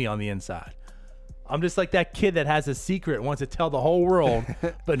killing me on the inside. I'm just like that kid that has a secret and wants to tell the whole world,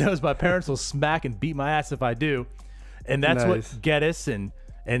 but knows my parents will smack and beat my ass if I do. And that's what Geddes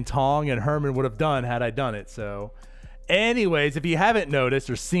and Tong and Herman would have done had I done it. So anyways, if you haven't noticed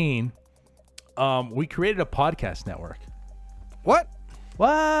or seen, we created a podcast network. What?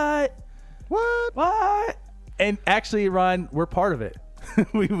 And actually, Ryan, we're part of it.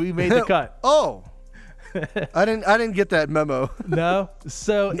 we made the cut. Oh. I didn't get that memo. No.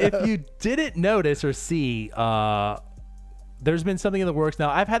 So if you didn't notice or see, there's been something in the works.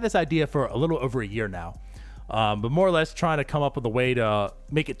 Now, I've had this idea for a little over a year now, but more or less trying to come up with a way to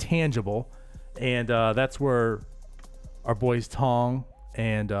make it tangible. And that's where our boys Tong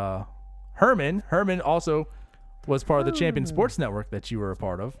and Herman also was part of the Champion Sports Network that you were a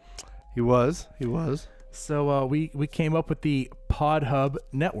part of. He was. So we came up with the Pod Hub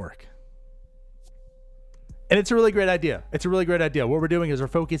Network. And it's a really great idea. What we're doing is we're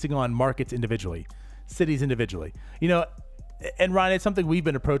focusing on markets individually, cities individually. And Ryan, it's something we've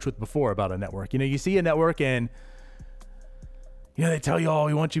been approached with before about a network. You see a network and, they tell you,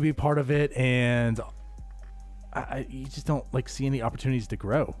 we want you to be part of it. And you just don't see any opportunities to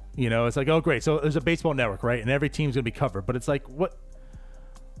grow. It's like, oh, great. So there's a baseball network, right? And every team's going to be covered. But it's like,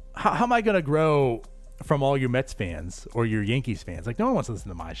 how am I going to grow from all your Mets fans or your Yankees fans? Like, no one wants to listen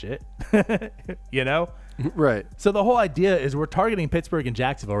to my shit, Right. So the whole idea is we're targeting Pittsburgh and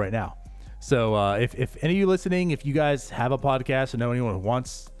Jacksonville right now. So if any of you listening, if you guys have a podcast or know anyone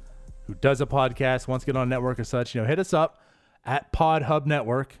who does a podcast, wants to get on a network or such, hit us up at Pod Hub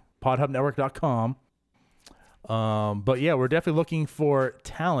Network, podhubnetwork.com. But yeah, we're definitely looking for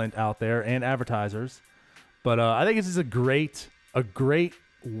talent out there and advertisers. But I think this is a great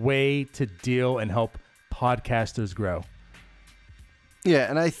way to deal and help podcasters grow. Yeah,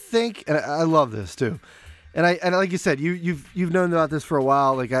 and I think, and I love this too, and like you said, you've known about this for a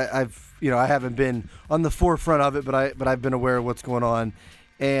while. Like I haven't been on the forefront of it, but I've been aware of what's going on,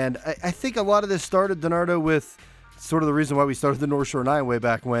 and I think a lot of this started, Donardo, with sort of the reason why we started the North Shore 9 way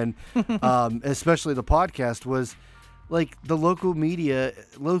back when, especially the podcast, was like the local media,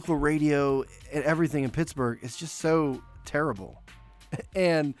 local radio, and everything in Pittsburgh is just so terrible.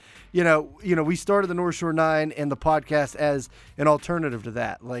 And, we started the North Shore 9 and the podcast as an alternative to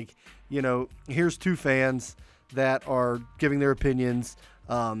that. Like, here's two fans that are giving their opinions.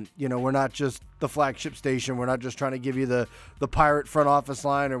 We're not just the flagship station. We're not just trying to give you the Pirate front office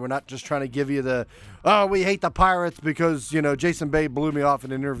line, or we're not just trying to give you we hate the Pirates because, Jason Bay blew me off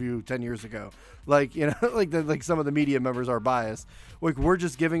in an interview 10 years ago. Like, like some of the media members are biased. Like, we're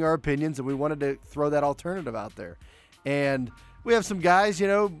just giving our opinions, and we wanted to throw that alternative out there. And we have some guys,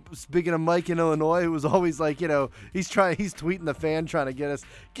 speaking of Mike in Illinois, who was always like, he's tweeting the fan trying to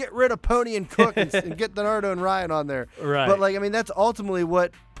get rid of Pony and Cook and get Donardo and Ryan on there. Right. But that's ultimately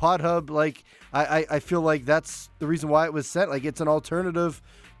what Pod Hub, I feel like that's the reason why it was sent. Like, it's an alternative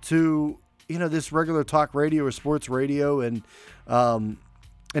to, this regular talk radio or sports radio. And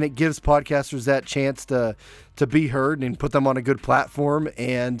it gives podcasters that chance to be heard and put them on a good platform.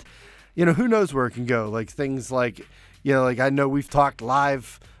 And, who knows where it can go? Like things like, I know we've talked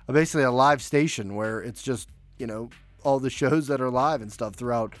live, basically a live station where it's just, all the shows that are live and stuff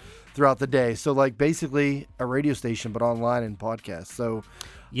throughout the day. So like basically a radio station, but online and podcast. So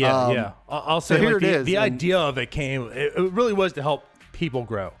yeah. I'll say so like the idea of it came. It really was to help people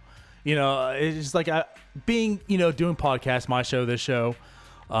grow. It's just like being doing podcasts, my show, this show,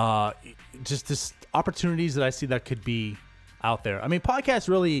 just opportunities that I see that could be out there. I mean, podcast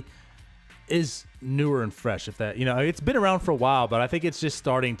really is newer and fresh. If that it's been around for a while, but I think it's just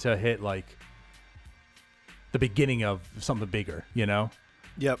starting to hit like the beginning of something bigger.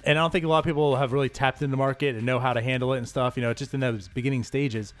 Yep. And I don't think a lot of people have really tapped into the market and know how to handle it and stuff. It's just in those beginning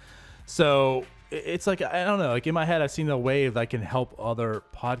stages. So it's like, I don't know, like in my head, I've seen a way that can help other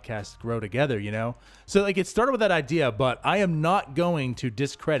podcasts grow together, So like it started with that idea, but I am not going to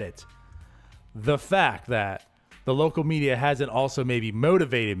discredit the fact that the local media hasn't also maybe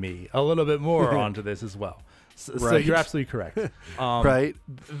motivated me a little bit more onto this as well. So you're absolutely correct. Right.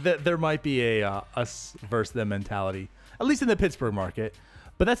 There might be a us versus them mentality, at least in the Pittsburgh market.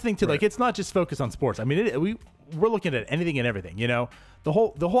 But that's the thing too. Right. Like it's not just focused on sports. I mean, we're looking at anything and everything. The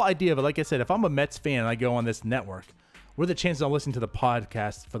whole idea of it. Like I said, if I'm a Mets fan and I go on this network, what are the chances I'm listening to the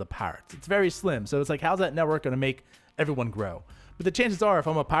podcast for the Pirates? It's very slim. So it's like, how's that network going to make everyone grow? But the chances are, if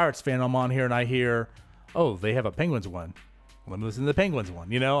I'm a Pirates fan, I'm on here and I hear, oh, they have a Penguins one. Let me listen to the Penguins one.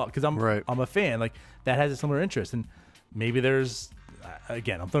 Because I'm a fan. Like that has a similar interest, and maybe there's.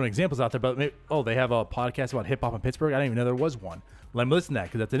 Again, I'm throwing examples out there, but maybe, they have a podcast about hip hop in Pittsburgh. I didn't even know there was one. Let me listen to that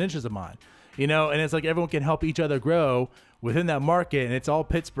because that's an interest of mine, and it's like everyone can help each other grow within that market, and it's all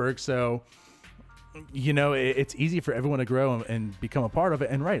Pittsburgh, so it's easy for everyone to grow and become a part of it.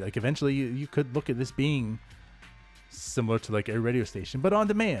 And like eventually you could look at this being similar to like a radio station, but on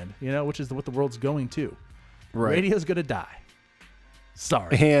demand, which is what the world's going to. Right, radio's gonna die.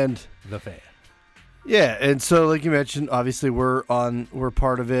 Sorry, and the fan. Yeah, and so like you mentioned, obviously we're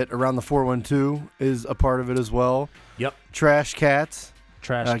part of it. Around the 412 is a part of it as well. Yep. Trash Cats.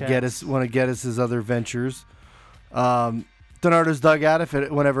 Cats. One of Geddes' other ventures. Donardo's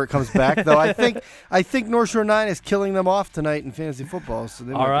Dugout whenever it comes back. Though I think North Shore 9 is killing them off tonight in fantasy football.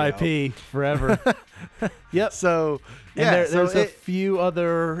 So R.I.P. forever. Yep. So yeah, and there's a few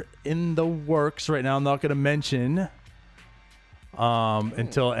other in the works right now. I'm not going to mention.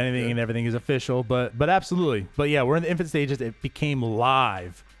 Until anything and everything is official, but absolutely. But yeah, we're in the infant stages. It became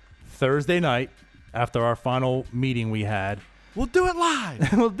live Thursday night after our final meeting we had. We'll do it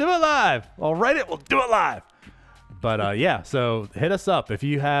live. We'll do it live. I'll write it. We'll do it live. But yeah, so hit us up if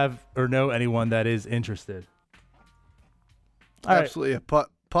you have or know anyone that is interested. All absolutely. Right.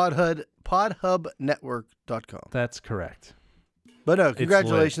 Podhubnetwork.com. That's correct. But no,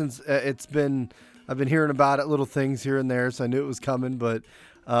 congratulations. I've been hearing about it, little things here and there, so I knew it was coming. But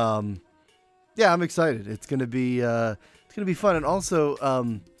yeah, I'm excited. It's gonna be fun. And also, I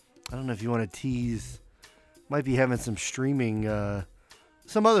don't know if you want to tease. Might be having some streaming,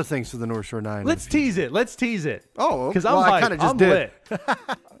 some other things for the North Shore 9. Let's tease it. Oh, because I kind of just did. Lit.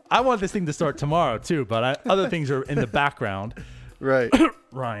 I want this thing to start tomorrow too, but other things are in the background. Right,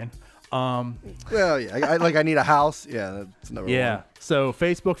 Ryan. Well, yeah, I need a house. Yeah, that's number one. Yeah. So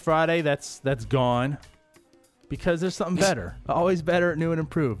Facebook Friday, that's gone because there's something better. Always better, new and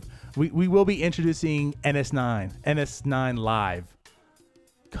improved. We will be introducing NS9 Live,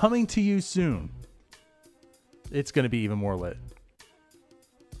 coming to you soon. It's going to be even more lit.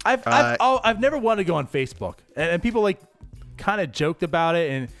 I've never wanted to go on Facebook, and people like kind of joked about it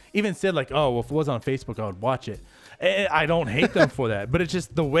and even said like, oh, well, if it was on Facebook, I would watch it. And I don't hate them for that, but it's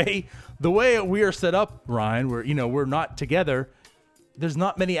just the way we are set up, Ryan. We're not together. There's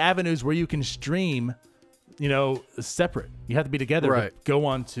not many avenues where you can stream, separate. You have to be together to go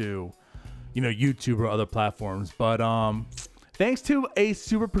on to, YouTube or other platforms. But thanks to a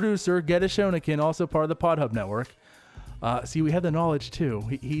super producer, Geddes Shonikin, also part of the PodHub network. See, we have the knowledge too.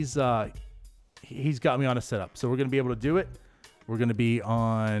 He's got me on a setup, so we're gonna be able to do it. We're gonna be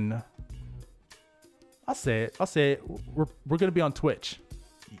on. I'll say it. We're going to be on Twitch.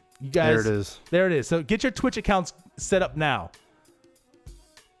 You guys. There it is. So get your Twitch accounts set up now.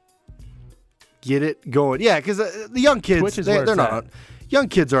 Get it going. Yeah, because the young kids, they're not. Young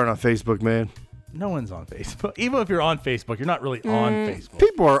kids aren't on Facebook, man. No one's on Facebook. Even if you're on Facebook, you're not really on Facebook.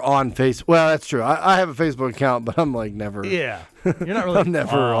 People are on Facebook. Well, that's true. I have a Facebook account, but I'm like never. Yeah, you're not really. I'm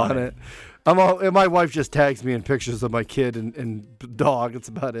never on it. My wife just tags me in pictures of my kid and dog. That's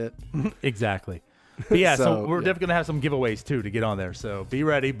about it. Exactly. But yeah, so we're definitely gonna have some giveaways too to get on there. So be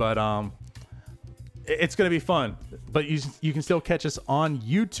ready, but it's gonna be fun. But you can still catch us on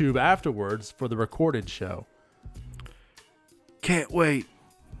YouTube afterwards for the recorded show. Can't wait.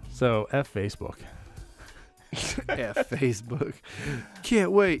 So F Facebook. F Facebook.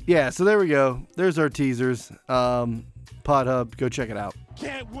 Can't wait. Yeah. So there we go. There's our teasers. Pod Hub. Go check it out.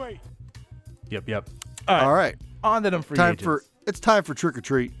 Can't wait. Yep. All right. On to them free agents. It's time for Trick or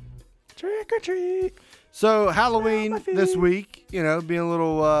Treat. Trick or treat. So Halloween this week, being a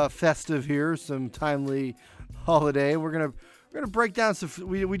little festive here, some timely holiday. We're gonna break down some.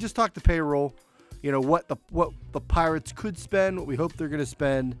 We just talked the payroll. What the Pirates could spend, what we hope they're gonna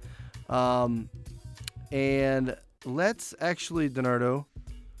spend, and let's actually, Donardo,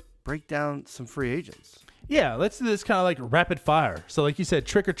 break down some free agents. Yeah, let's do this kind of like rapid fire. So like you said,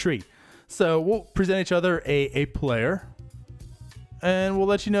 trick or treat. So we'll present each other a player, and we'll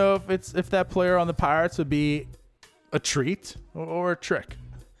let you know if that player on the Pirates would be a treat or a trick.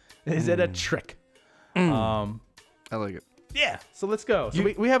 Is it a trick? I like it. Yeah, so let's go.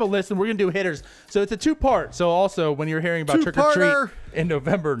 So we have a list, and we're going to do hitters. So it's a two-part. So also, when you're hearing about Trick or Treat in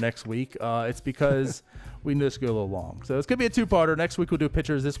November next week, it's because we just go a little long. So it's going to be a two-parter. Next week, we'll do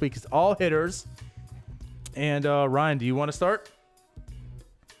pitchers. This week is all hitters. And Ryan, do you want to start?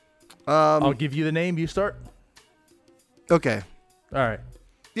 I'll give you the name. You start? Okay. All right.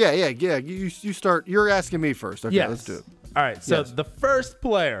 Yeah. You start. You're asking me first. Okay, let's do it. All right, so the first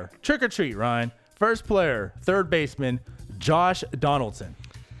player, trick or treat, Ryan. First player, third baseman, Josh Donaldson.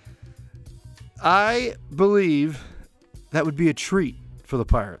 I believe that would be a treat for the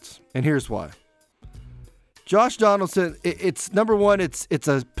Pirates, and here's why. Josh Donaldson, it's number one, it's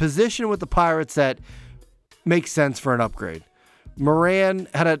a position with the Pirates that makes sense for an upgrade. Moran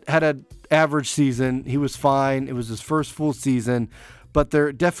had an average season. He was fine. It was his first full season, but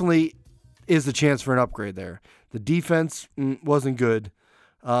there definitely is a chance for an upgrade there. The defense wasn't good.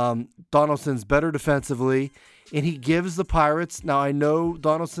 Donaldson's better defensively, and he gives the Pirates. Now, I know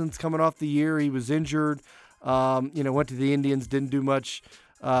Donaldson's coming off the year. He was injured. Went to the Indians, didn't do much,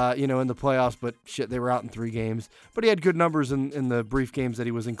 in the playoffs, but shit, they were out in 3 games. But he had good numbers in the brief games that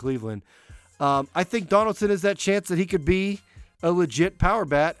he was in Cleveland. I think Donaldson is that chance that he could be a legit power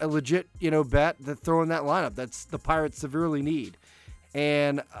bat, a legit, bat that throw in that lineup. That's the Pirates severely need.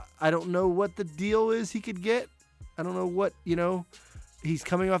 And I don't know what the deal is he could get. I don't know what, he's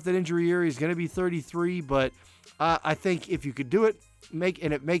coming off that injury year. He's going to be 33, but I think if you could do it,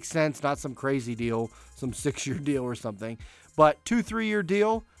 it makes sense, not some crazy deal, some 6-year deal or something, but 2-3-year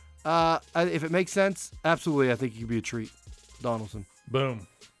deal. If it makes sense, absolutely, I think he could be a treat. Donaldson. Boom.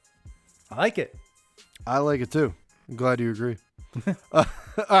 I like it. I like it too. I'm glad you agree. All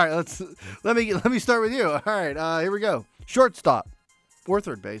right, let me start with you. All right, here we go. Shortstop, or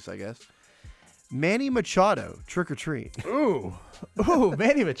third base, I guess. Manny Machado, trick or treat. Ooh,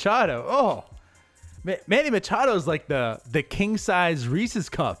 Manny Machado. Oh, Manny Machado is like the king size Reese's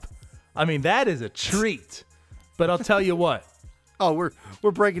cup. I mean, that is a treat. But I'll tell you what. Oh, we're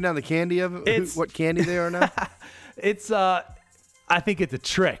breaking down the candy of what candy they are now. I think it's a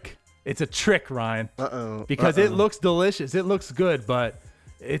trick. It's a trick, Ryan. Because it looks delicious. It looks good, but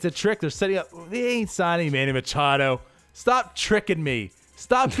it's a trick. They're setting up. They ain't signing Manny Machado. Stop tricking me.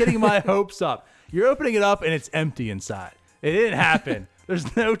 Stop getting my hopes up. You're opening it up and it's empty inside. It didn't happen.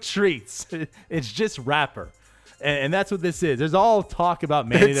 There's no treats. It's just wrapper. And that's what this is. There's all talk about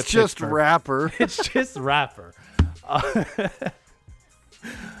Manny. It's just wrapper. It's just wrapper.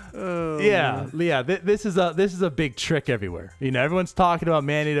 Yeah. This is a big trick everywhere. Everyone's talking about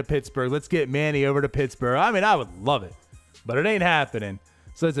Manny to Pittsburgh. Let's get Manny over to Pittsburgh. I mean, I would love it, but it ain't happening.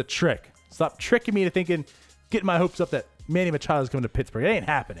 So it's a trick. Stop tricking me to thinking, getting my hopes up that Manny Machado is coming to Pittsburgh. It ain't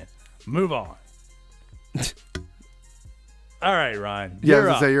happening. Move on. All right, Ryan. You're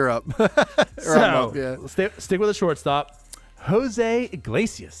up. Stick with the shortstop, Jose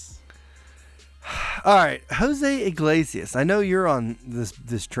Iglesias. All right, Jose Iglesias. I know you're on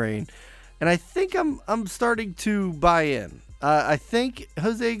this train, and I think I'm starting to buy in. I think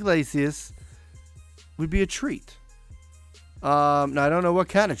Jose Iglesias would be a treat. Now I don't know what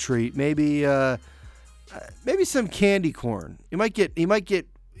kind of treat. Maybe some candy corn. You might get.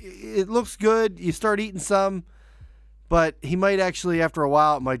 It looks good. You start eating some, but he might actually, after a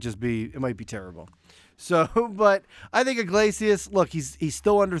while, it might be terrible. So, but I think Iglesias, look, he's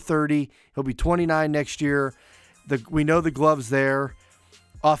still under 30. He'll be 29 next year. We know the glove's there.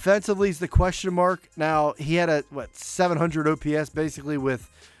 Offensively is the question mark. Now, he had 700 OPS basically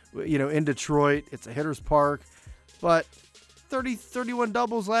in Detroit. It's a hitter's park. But 31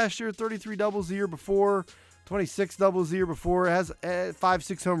 doubles last year, 33 doubles the year before, 26 doubles the year before. Has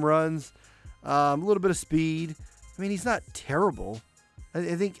 5-6 home runs, a little bit of speed. I mean, he's not terrible.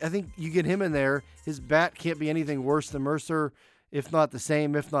 I think you get him in there. His bat can't be anything worse than Mercer, if not the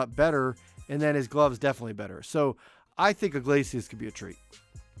same, if not better. And then his glove's definitely better. So I think Iglesias could be a treat.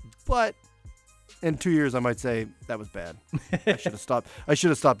 But in 2 years, I might say that was bad. I should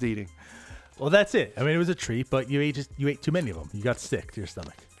have stopped eating. Well, that's it. I mean, it was a treat, but you ate too many of them. You got sick to your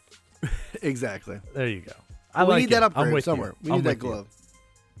stomach. Exactly. There you go. We need that upgrade somewhere. We need that glove.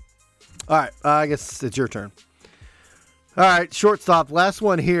 All right. I guess it's your turn. All right. Shortstop. Last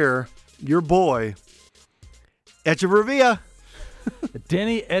one here. Your boy, Echeverria.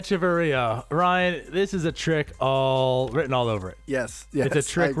 Denny Echeverria. Ryan, this is a trick written all over it. Yes. It's a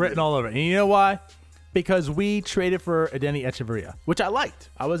trick written all over it. And you know why? Because we traded for a Denny Echeverria, which I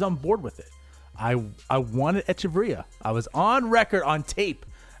liked. I was on board with it. I wanted Echeverria. I was on record, on tape,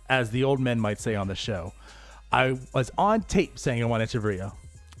 as the old men might say on the show. I was on tape saying I want Echeverria.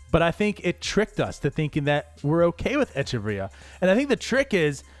 But I think it tricked us to thinking that we're okay with Echeverria. And I think the trick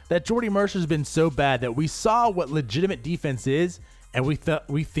is that Jordy Mercer's been so bad that we saw what legitimate defense is, and we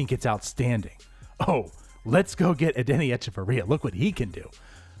think it's outstanding. Oh, let's go get Denny Echeverria. Look what he can do.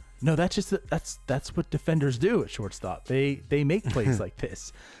 No, that's what defenders do at shortstop. They make plays like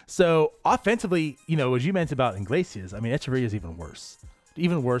this. So offensively, as you mentioned about Iglesias, I mean, Echeverria is even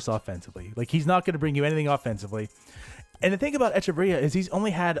worse offensively. Like, he's not going to bring you anything offensively. And the thing about Echeverria is he's only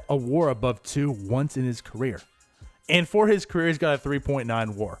had a WAR above 2 once in his career. And for his career, he's got a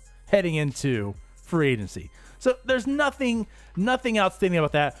 3.9 WAR heading into free agency. So there's nothing outstanding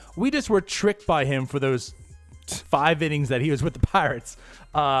about that. We just were tricked by him for those 5 innings that he was with the Pirates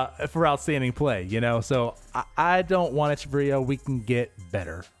for outstanding play, So I don't want Echeverria. We can get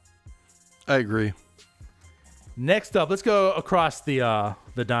better. I agree. Next up, let's go across the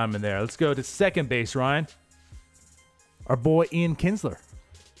diamond there. Let's go to second base, Ryan. Our boy Ian Kinsler.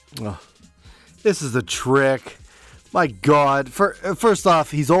 Oh, this is a trick. My God. First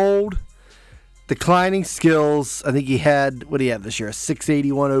off, he's old. Declining skills. I think he had, what do you have this year? A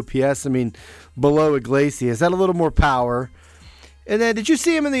 681 OPS. I mean, below Iglesias. Had a little more power. And then, did you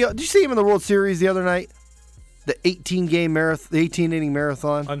see him in the World Series the other night? The 18-inning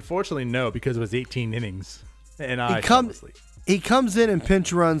marathon? Unfortunately, no, because it was 18 innings. And he comes in and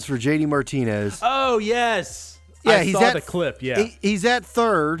pinch runs for JD Martinez. Oh, yes. Yeah, I saw the clip. Yeah, he's at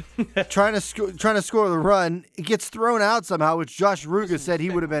third, trying to score the run. It gets thrown out somehow, which Josh Ruga said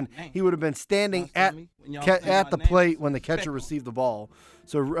he would have been standing at the plate when the catcher received the ball.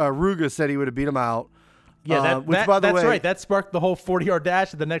 So Ruga said he would have beat him out. Yeah, that's right. That sparked the whole 40-yard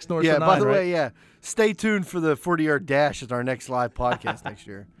dash at the next North. Yeah, by the way, yeah. Stay tuned for the 40-yard dash at our next live podcast next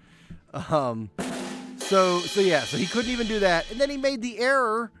year. So he couldn't even do that, and then he made the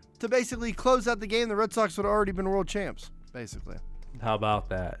error to basically close out the game. The Red Sox would have already been world champs, basically. How about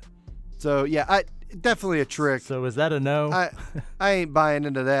that? So, yeah, definitely a trick. So is that a no? I ain't buying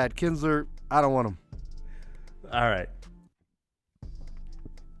into that. Kinsler, I don't want him. All right.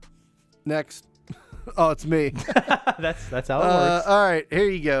 Next. Oh, it's me. That's how it works. All right, here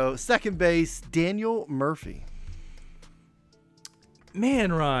you go. Second base, Daniel Murphy.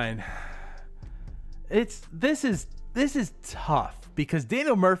 Man, Ryan, this is tough. Because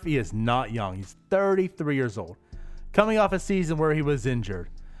Daniel Murphy is not young. He's 33 years old, coming off a season where he was injured.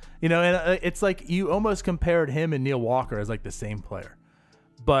 And it's like you almost compared him and Neil Walker as like the same player.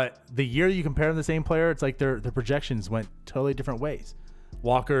 But the year you compare them to the same player, it's like their projections went totally different ways.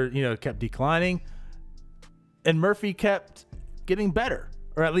 Walker, kept declining, and Murphy kept getting better,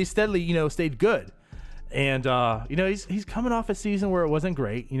 or at least steadily, stayed good. And he's coming off a season where it wasn't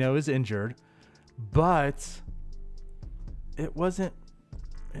great. He was injured, but it wasn't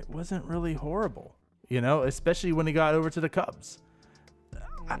really horrible, especially when he got over to the Cubs.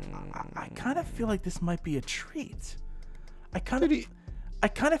 I kind of feel like this might be a treat. I kind of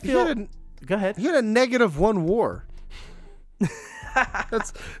feel. Go ahead. He had a -1 WAR.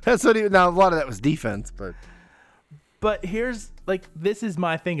 that's what he. Now a lot of that was defense, but here's this is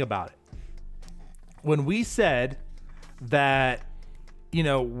my thing about it. When we said that,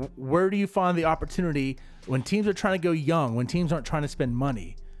 where do you find the opportunity when teams are trying to go young, when teams aren't trying to spend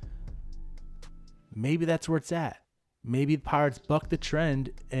money? Maybe that's where it's at. Maybe the Pirates buck the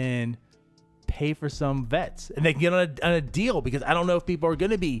trend and pay for some vets, and they can get on a deal, because I don't know if people are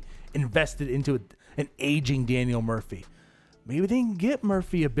going to be invested into an aging Daniel Murphy. Maybe they can get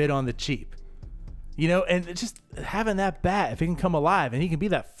Murphy a bit on the cheap, and just having that bat, if he can come alive and he can be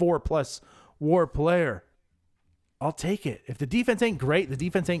that 4+ WAR player, I'll take it. If the defense ain't great, the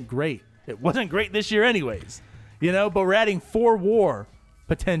defense ain't great. It wasn't great this year anyways, but we're adding 4 WAR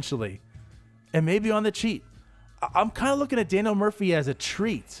potentially, and maybe on the cheap. I'm kind of looking at Daniel Murphy as a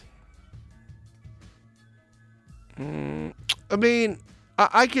treat. I mean,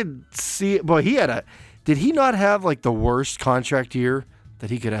 I could see it. Boy, did he not have the worst contract year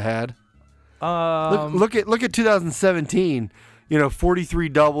that he could have had? Look at 2017. 43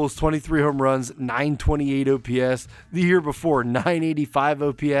 doubles, 23 home runs, 928 OPS. The year before, 985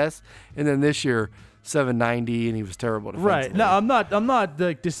 OPS, and then this year, 790, and he was terrible defensively. Right. No, I'm not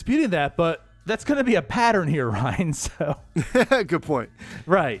disputing that, but that's going to be a pattern here, Ryan. So good point.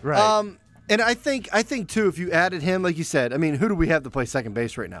 Right. And I think too, if you added him, like you said, I mean, who do we have to play second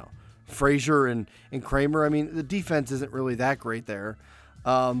base right now? Frazier and Kramer. I mean, the defense isn't really that great there.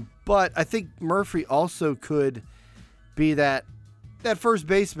 But I think Murphy also could be that first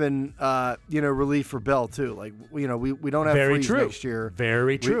baseman, relief for Bell too. Like, we don't have Freeze next year.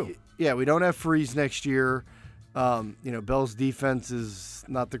 Very true. We don't have Freeze next year. Bell's defense is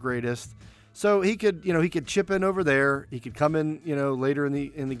not the greatest. So he could chip in over there. He could come in, later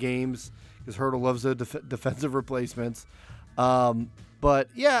in the games because Hurdle loves the defensive replacements. But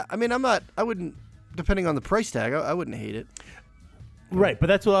yeah, I mean, I wouldn't, depending on the price tag, I wouldn't hate it. Right, but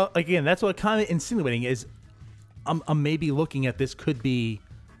that's what I'm kind of insinuating is, I'm maybe looking at this could be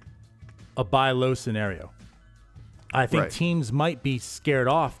a buy low scenario. I think teams might be scared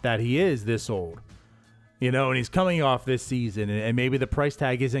off that he is this old, and he's coming off this season, and maybe the price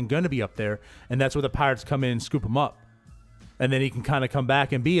tag isn't going to be up there, and that's where the Pirates come in and scoop him up, and then he can kind of come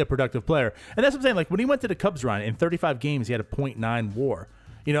back and be a productive player. And that's what I'm saying. Like when he went to the Cubs, Ryan, in 35 games, he had a .9 WAR.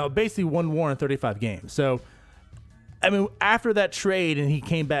 Basically 1 WAR in 35 games. So, I mean, after that trade and he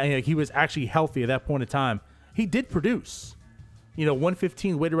came back, he was actually healthy at that point in time. He did produce,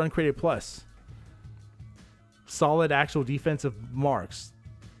 115 weighted run created plus. Solid actual defensive marks.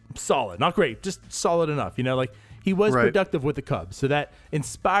 Solid, not great, just solid enough. He was productive with the Cubs. So that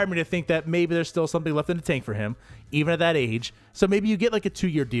inspired me to think that maybe there's still something left in the tank for him, even at that age. So maybe you get like a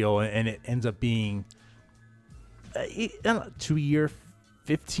 2-year deal and it ends up being 2-year,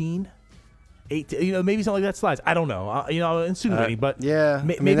 15, 18, maybe something like that slides. I don't know. I'm insinuating, but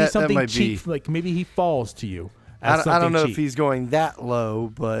maybe something cheap, like maybe he falls to you. I don't know if he's going that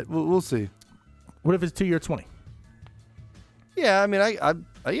low, but we'll see. What if it's 2-year 20? Yeah, I mean,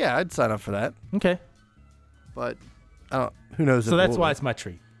 I'd sign up for that. Okay. But who knows? So that's why it's my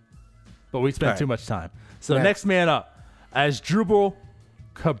treat. But we spent too much time. So next man up, Asdrubal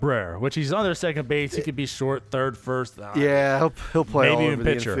Cabrera, which he's on their second base. He could be short, third, first. Yeah, he'll play maybe all even over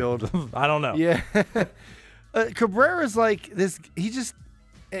pitcher. the infield. I don't know. Yeah, Cabrera's like this. He just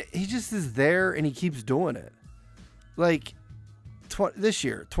is there and he keeps doing it. Like this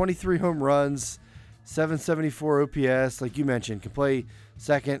year, 23 home runs, 774 OPS. Like you mentioned, can play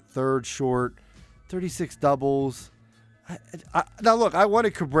second, third, short. 36 doubles. Now, look, I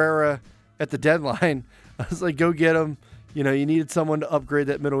wanted Cabrera at the deadline. I was like, go get him. You needed someone to upgrade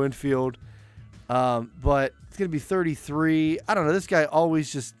that middle infield. But it's going to be 33. I don't know. This guy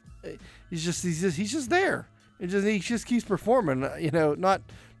always he's just there. He just keeps performing.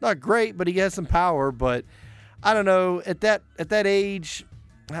 Not great, but he has some power. But I don't know. At that age,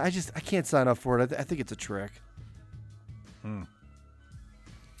 I can't sign up for it. I think it's a trick.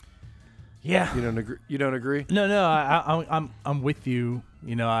 Yeah, you don't agree? No, I'm with you.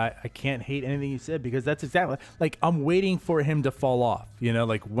 I can't hate anything you said because that's exactly like I'm waiting for him to fall off.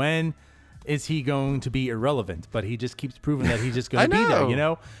 Like when is he going to be irrelevant? But he just keeps proving that he's just going to be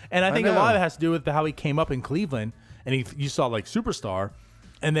there. And I think a lot of it has to do with how he came up in Cleveland, and you saw like superstar,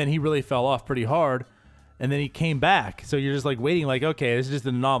 and then he really fell off pretty hard, and then he came back. So you're just like waiting, like okay, this is just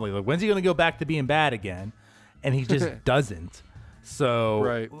an anomaly. Like when's he going to go back to being bad again? And he just doesn't.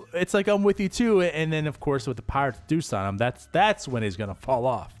 So it's like I'm with you too, and then of course with the Pirates do sign him, that's when he's gonna fall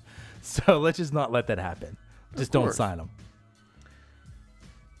off. So let's just not let that happen. Just don't sign him.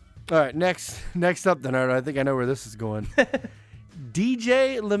 All right, next up, Donato. I think I know where this is going.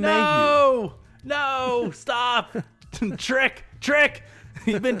 DJ LeMahieu. No, stop! Trick!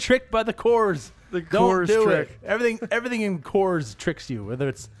 You've been tricked by the Coors. The Coors trick. Everything in Coors tricks you, whether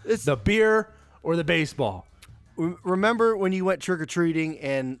it's the beer or the baseball. Remember when you went trick-or-treating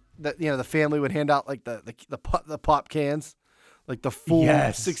and the family would hand out like the pop cans, like the full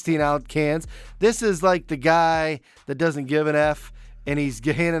 16-ounce cans? This is like the guy that doesn't give an F, and he's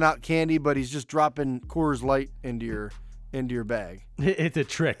handing out candy, but he's just dropping Coors Light into your bag. It's a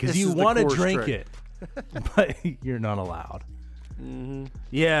trick because you want to drink it, but you're not allowed. Mm-hmm.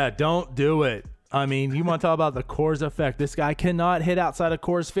 Yeah, don't do it. I mean, you want to talk about the Coors effect. This guy cannot hit outside of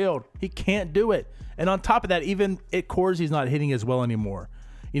Coors Field. He can't do it. And on top of that, even at Coors, he's not hitting as well anymore.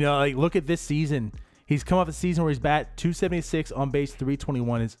 Like look at this season. He's come off a season where he's bat 276, on base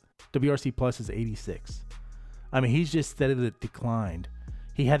 321. His WRC plus is 86. I mean, he's just steadily declined.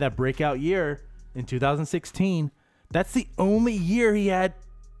 He had that breakout year in 2016. That's the only year he had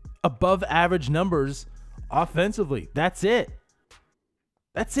above average numbers offensively. That's it.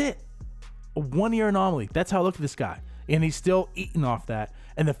 A 1-year anomaly. That's how I look at this guy. and he's still eating off that.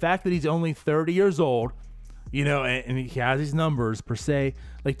 And the fact that he's only 30 years old, you know, and he has these numbers per se,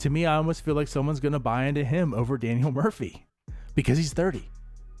 like to me, I almost feel like someone's going to buy into him over Daniel Murphy because he's 30,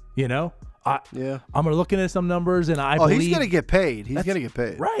 you know? I'm looking at some numbers and I believe he's going to get paid. He's going to get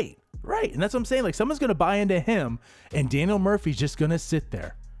paid. Right. And that's what I'm saying. Like someone's going to buy into him and Daniel Murphy's just going to sit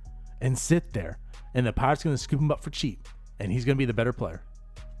there. And the Pirates are going to scoop him up for cheap and he's going to be the better player.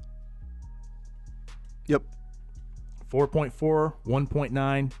 Yep. 4.4,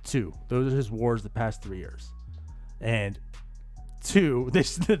 1.9, 2. Those are his WARs the past 3 years. And 2,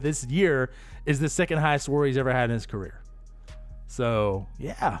 this year is the second highest WAR he's ever had in his career. So,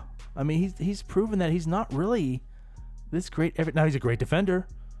 yeah. I mean, he's proven that he's not really this great. Now, he's a great defender.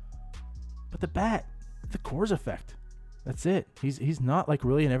 But the bat, the Coors effect. That's it. He's not like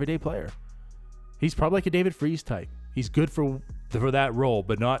really an everyday player. He's probably like a David Freese type. He's good for that role,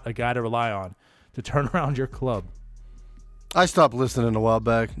 but not a guy to rely on to turn around your club. I stopped listening a while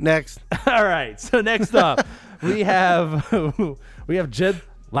back. Next. All right. So next up, we have Jed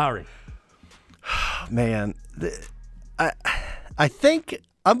Lowrie. Man, I think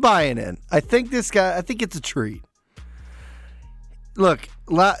I'm buying in. I think this guy. I think it's a treat. Look,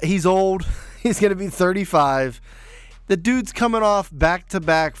 he's old. He's going to be 35. The dude's coming off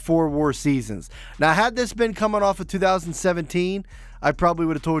back-to-back 4 WAR seasons. Now, had this been coming off of 2017, I probably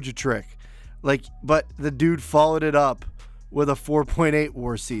would have told you trick. But the dude followed it up with a 4.8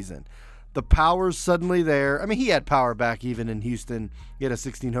 WAR season. The power's suddenly there. I mean, he had power back even in Houston. He had a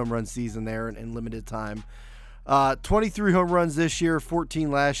 16 home run season there in limited time. 23 home runs this year,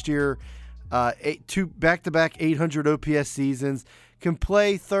 14 last year. 2 back-to-back 800 OPS seasons. Can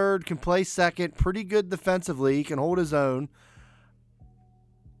play third, can play second. Pretty good defensively. He can hold his own.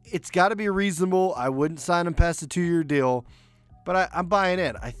 It's got to be reasonable. I wouldn't sign him past a 2-year deal, but I'm buying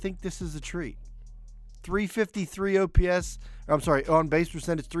in. I think this is a treat. 353 OPS. On base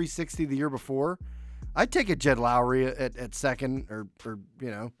percentage 360 the year before. I'd take a Jed Lowrie at second or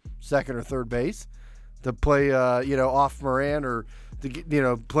second or third base to play off Moran or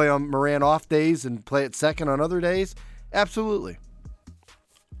to play on Moran off days and play at second on other days. Absolutely.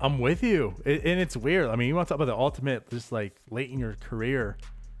 I'm with you. And it's weird. I mean, you want to talk about the ultimate, just like late in your career,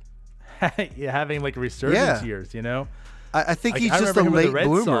 having like resurgence years, you know? I think he's just a late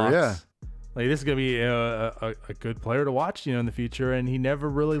bloomer. Sox, yeah. Like this is going to be a good player to watch, in the future. And he never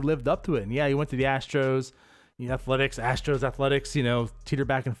really lived up to it. And yeah, he went to the Astros, athletics, teeter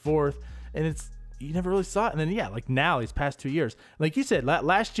back and forth. And you never really saw it. And then, like now, these past 2 years, like you said,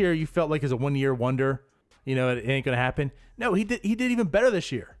 last year you felt like it's a 1-year wonder. It ain't gonna happen. No, he did even better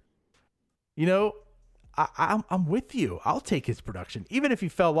this year. I'm with you. I'll take his production, even if he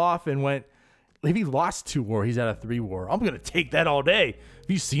fell off and went. If he lost 2 WAR, he's at a 3 WAR. I'm gonna take that all day. Have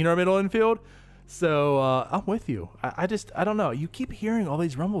you seen our middle infield? So I'm with you. I don't know. You keep hearing all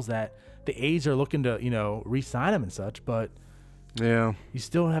these rumbles that the A's are looking to re-sign him and such, but yeah, you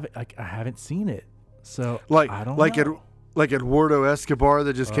still haven't. I haven't seen it. So I don't know. Like Eduardo Escobar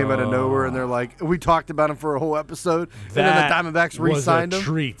that just came out of nowhere, and they're like, we talked about him for a whole episode, and then the Diamondbacks re-signed him. Was a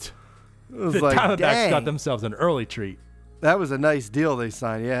treat. It was the Diamondbacks dang. got themselves an early treat. That was a nice deal they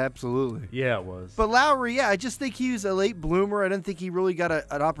signed. Yeah, absolutely. Yeah, it was. But Lowrie, I just think he was a late bloomer. I didn't think he really got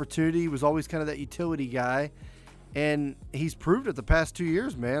an opportunity. He was always kind of that utility guy, and he's proved it the past 2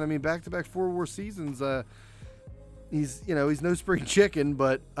 years, man. I mean, back-to-back 4 WAR seasons. He's no spring chicken,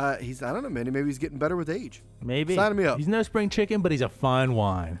 but I don't know, man. Maybe he's getting better with age. Maybe. Sign me up. He's no spring chicken, but he's a fine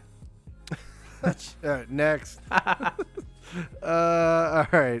wine. All right, next. All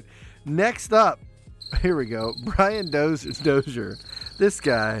right. Next up, here we go. Brian Dozier. This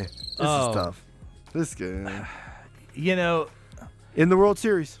guy. This is tough. This guy. In the World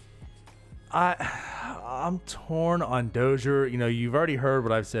Series. I'm torn on Dozier. You've already heard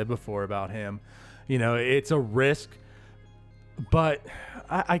what I've said before about him. It's a risk, but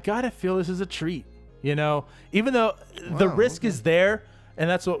I gotta feel this is a treat. Even though the risk is there, and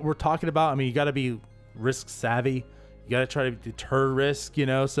that's what we're talking about. I mean, you got to be risk savvy. You got to try to deter risk.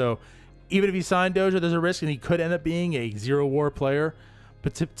 So even if you sign Dozier, there's a risk, and he could end up being a 0 WAR player.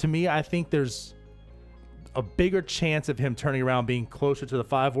 But to me, I think there's a bigger chance of him turning around, being closer to the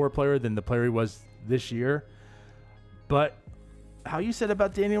 5 WAR player than the player he was this year. But how you said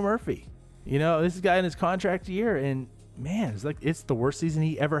about Daniel Murphy. This guy in his contract year, and man, it's the worst season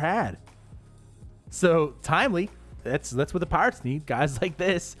he ever had. So timely. That's what the Pirates need, guys like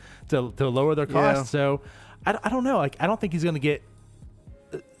this to lower their costs. Yeah. So I don't know. I don't think he's going to get.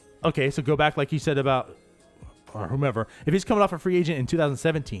 Okay, so go back like you said about or whomever. If he's coming off a free agent in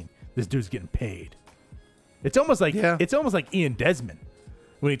 2017, this dude's getting paid. It's almost like Ian Desmond.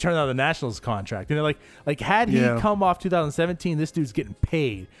 when he turned down the Nationals contract. You know, like had he come off 2017, this dude's getting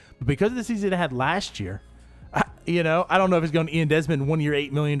paid. But because of the season he had last year, you know, I don't know if he's going to Ian Desmond 1 year,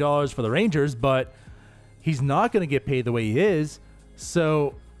 $8 million for the Rangers, but he's not going to get paid the way he is.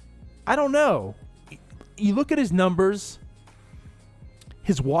 So I don't know. You look at his numbers,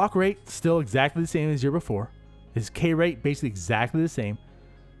 his walk rate still exactly the same as the year before. His K rate basically exactly the same.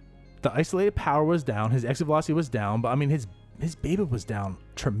 The isolated power was down. His exit velocity was down. But, I mean, his BABIP was down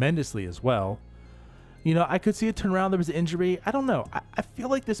tremendously as well. You know, I could see a turnaround. There was an injury. I don't know. I feel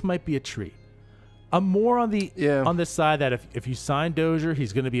like this might be a treat. I'm more on this side that if you sign Dozier,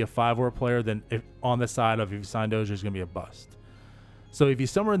 he's going to be a 5-WAR player than on the side of if you sign Dozier, he's going to be a bust. So if he's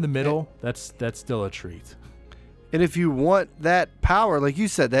somewhere in the middle, that's still a treat. And if you want that power, like you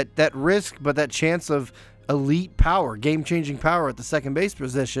said, that risk, but that chance of elite power, game-changing power at the second base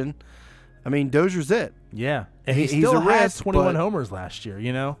position, I mean, Dozier's it. Yeah. And he still had 21 homers last year,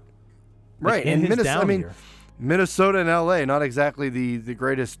 you know? Right. And Minnesota and LA, not exactly the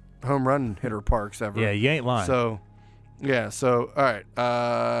greatest home run hitter parks ever. Yeah, you ain't lying. So, all right.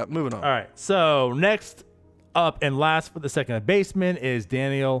 Moving on. All right. So, next up and last for the second baseman is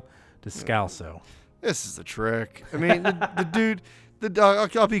Daniel Descalso. This is a trick. I mean, the dude,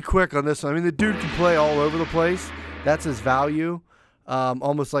 I'll be quick on this one. I mean, the dude can play all over the place. That's his value.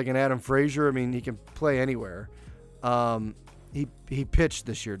 Almost like an Adam Frazier. I mean, he can play anywhere. He pitched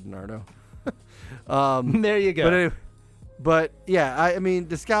this year, Donardo. There you go. But yeah, I mean,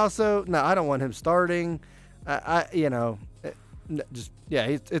 Descalso, no, I don't want him starting. It's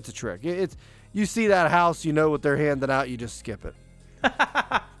a trick. It's you see that house, you know what they're handing out, you just skip it.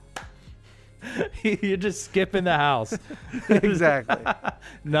 You're just skipping the house. Exactly.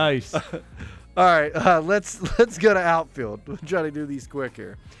 Nice. All right, let's go to outfield. We'll try to do these quick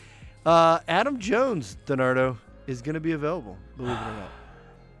here. Adam Jones, Donardo, is going to be available, believe it or not.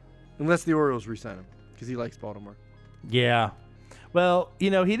 Unless the Orioles re-sign him, because he likes Baltimore. Yeah. Well, you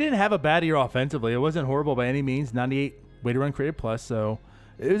know, he didn't have a bad year offensively. It wasn't horrible by any means. 98 weighted run created plus, so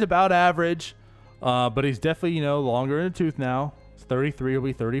it was about average. But he's definitely, you know, longer in the tooth now. He's 33, he'll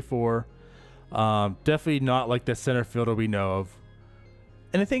be 34. Definitely not like the center fielder we know of.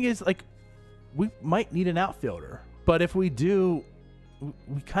 And the thing is, like, we might need an outfielder. But if we do,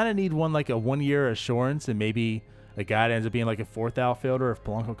 we kind of need one like a 1 year assurance and maybe a guy that ends up being like a fourth outfielder if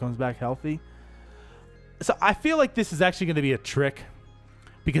Polanco comes back healthy. So I feel like this is actually going to be a trick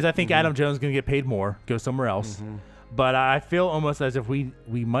because I think Adam Jones is going to get paid more, go somewhere else. But I feel almost as if we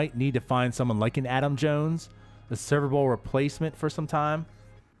might need to find someone like an Adam Jones, a servable replacement for some time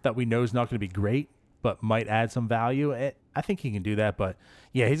that we know is not going to be great, but might add some value. I think he can do that, but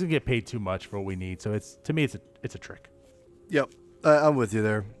yeah, he's going to get paid too much for what we need. So to me, it's a trick. Yep, I'm with you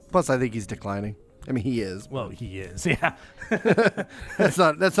there. Plus, I think he's declining. I mean, he is. Well, he is. Yeah. That's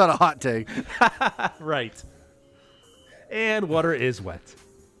not a hot take. Right. And water is wet.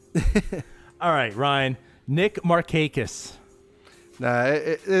 All right, Ryan. Nick Markakis. Nah,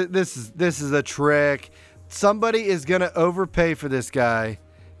 this is a trick. Somebody is going to overpay for this guy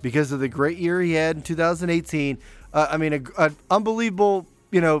because of the great year he had in 2018. I mean, an unbelievable,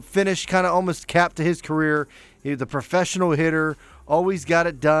 finish, kind of almost capped to his career. He was a professional hitter. Always got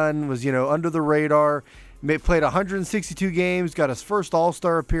it done, was, under the radar, played 162 games, got his first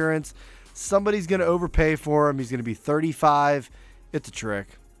All-Star appearance. Somebody's going to overpay for him. He's going to be 35. It's a trick.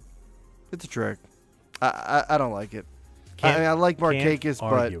 I don't like it. I like Markakis,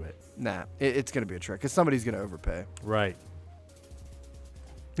 but nah, it's going to be a trick because somebody's going to overpay. Right.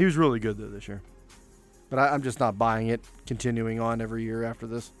 He was really good, though, this year. But I'm just not buying it, continuing on every year after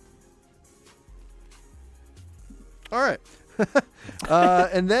this. All right.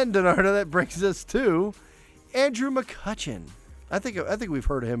 And then, Donardo, that brings us to Andrew McCutchen. I think we've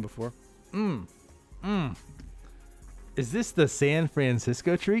heard of him before. Is this the San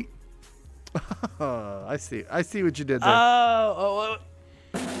Francisco treat? I see what you did there. Oh.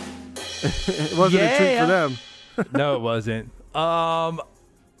 It wasn't a treat for them. No, it wasn't.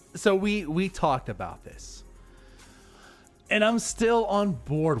 So we talked about this. And I'm still on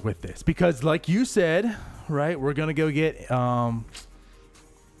board with this because like you said, right, we're going to go get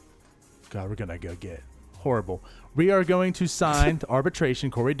horrible. We are going to sign to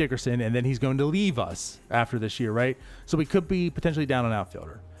arbitration Corey Dickerson, and then he's going to leave us after this year, right? So we could be potentially down an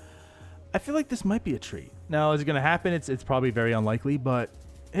outfielder. I feel like this might be a treat. Now, is it going to happen? It's probably very unlikely, but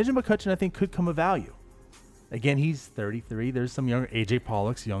Andrew McCutchen, I think, could come of value. Again, he's 33. There's some younger. AJ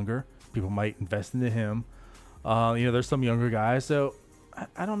Pollock's younger. People might invest into him. There's some younger guys. So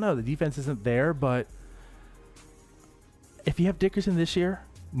I don't know. The defense isn't there, but if you have Dickerson this year,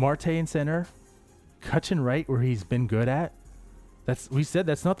 Marte in center, Cutchen right where he's been good at, We said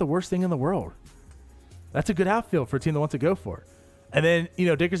that's not the worst thing in the world. That's a good outfield for a team that wants to go for it. And then,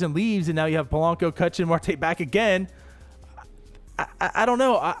 Dickerson leaves, and now you have Polanco, Cutchin, Marte back again. I don't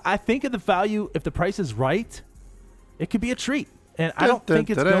know. I think of the value, if the price is right, it could be a treat. And I don't think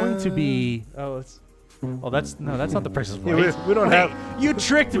it's going to be. That's not the price is right. Yeah, we don't have. You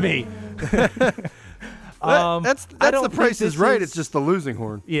tricked me. That's the price is right. It's just the losing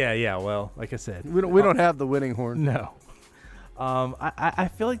horn. Yeah. Well, like I said, we don't have the winning horn. No. I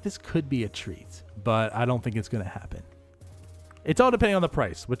feel like this could be a treat, but I don't think it's going to happen. It's all depending on the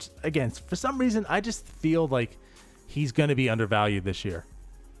price, which, again, for some reason, I just feel like he's going to be undervalued this year.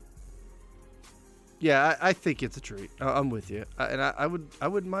 Yeah, I think it's a treat. I'm with you, and I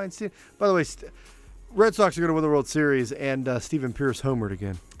wouldn't mind seeing. By the way, Red Sox are going to win the World Series, and Steven Pearce homered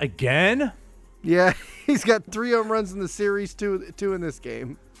again. Again? Yeah, he's got 3 home runs in the series, two in this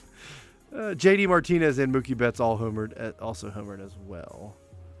game. JD Martinez and Mookie Betts also homered as well.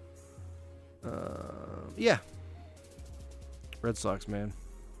 Yeah. Red Sox, man.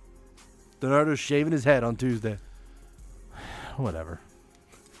 Donardo's shaving his head on Tuesday. Whatever.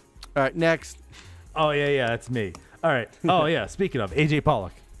 All right, next. Oh, yeah, that's me. All right. Oh, yeah, speaking of, A.J.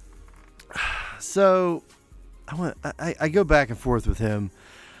 Pollock. So, I go back and forth with him.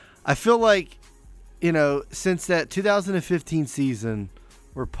 I feel like, since that 2015 season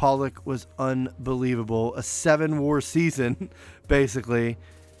where Pollock was unbelievable, a 7-WAR season, basically,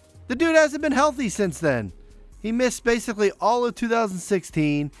 the dude hasn't been healthy since then. He missed basically all of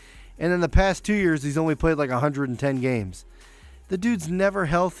 2016, and in the past 2 years, he's only played like 110 games. The dude's never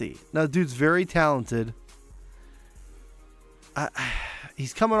healthy. Now, the dude's very talented.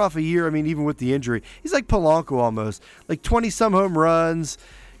 He's coming off a year, even with the injury. He's like Polanco almost. Like 20-some home runs,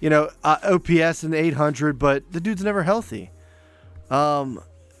 OPS in the 800, but the dude's never healthy.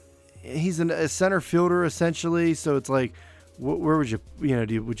 He's a center fielder, essentially, so it's like, where would you,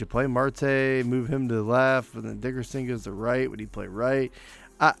 would you play Marte, move him to the left, and then Dickerson goes to right? Would he play right?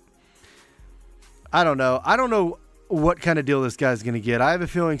 I don't know. I don't know what kind of deal this guy's going to get. I have a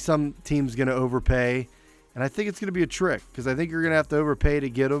feeling some team's going to overpay, and I think it's going to be a trick because I think you're going to have to overpay to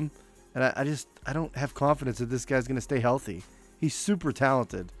get him, and I don't have confidence that this guy's going to stay healthy. He's super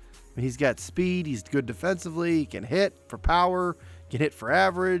talented. He's got speed. He's good defensively. He can hit for power, can hit for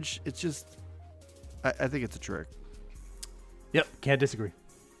average. It's just, I think it's a trick. Yep, can't disagree.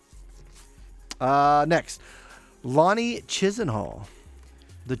 Next, Lonnie Chisenhall,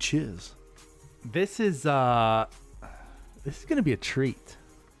 the Chiz. This is going to be a treat.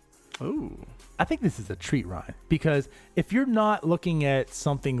 Oh, I think this is a treat, Ryan, because if you're not looking at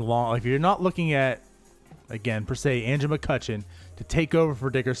something long, if you're not looking at, again, per se, Andrew McCutchen to take over for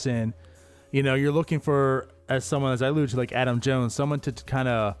Dickerson, you're looking for, as I alluded to, like Adam Jones, someone to kind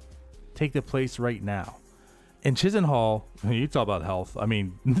of take the place right now. And Chisenhall, you talk about health.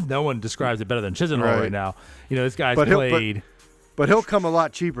 No one describes it better than Chisenhall right now. This guy's played. But he'll come a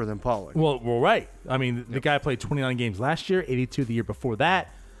lot cheaper than Pollock. Well, right. The guy played 29 games last year, 82 the year before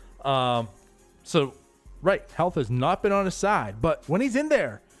that. So, right, health has not been on his side. But when he's in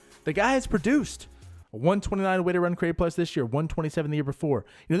there, the guy has produced. A 129 weighted run created plus this year, 127 the year before.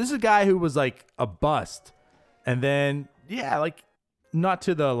 This is a guy who was like a bust. And then, not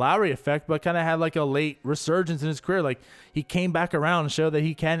to the Lowry effect, but kind of had like a late resurgence in his career. Like he came back around and showed that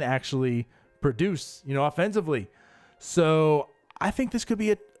he can actually produce, offensively. So I think this could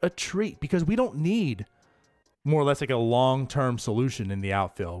be a treat because we don't need more or less like a long-term solution in the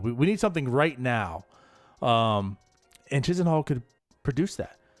outfield. We need something right now. And Chisenhall could produce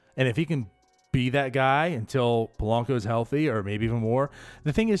that. And if he can be that guy until Polanco is healthy or maybe even more.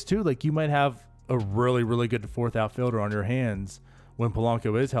 The thing is too, like you might have a really, really good fourth outfielder on your hands when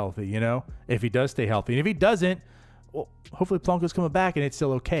Polanco is healthy, if he does stay healthy. And if he doesn't, well, hopefully Polanco's coming back and it's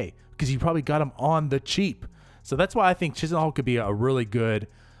still okay because you probably got him on the cheap. So that's why I think Chisenhall could be a really good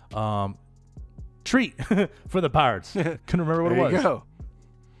treat for the Pirates. Couldn't remember what it was.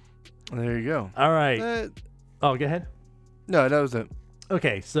 There you go. All right. Go ahead. No, that was it.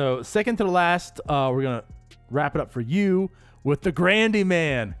 Okay, so second to the last, we're going to wrap it up for you with the Grandy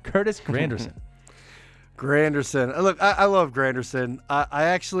man, Curtis Granderson. Granderson. Look, I love Granderson.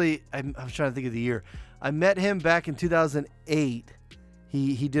 I'm trying to think of the year. I met him back in 2008.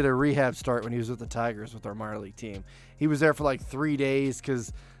 He did a rehab start when he was with the Tigers with our minor league team. He was there for like 3 days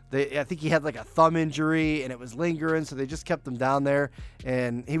because I think he had like a thumb injury and it was lingering, so they just kept him down there.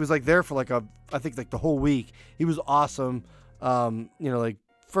 And he was like there for I think the whole week. He was awesome. Like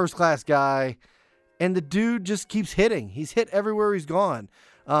first class guy. And the dude just keeps hitting. He's hit everywhere he's gone.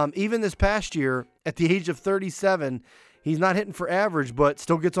 Even this past year, at the age of 37, he's not hitting for average, but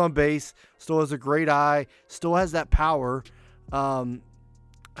still gets on base, still has a great eye, still has that power.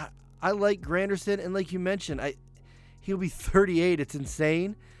 I like Granderson, and like you mentioned, he'll be 38. It's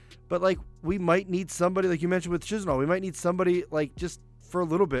insane, but like we might need somebody like you mentioned with Chisenhall. We might need somebody like just for a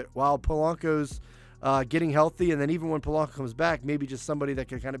little bit while Polanco's getting healthy, and then even when Polanco comes back, maybe just somebody that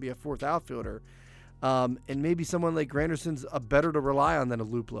can kind of be a fourth outfielder, and maybe someone like Granderson's a better to rely on than a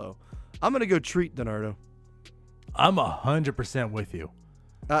Luplow. I'm gonna go Treat, DiNardo. I'm 100% with you.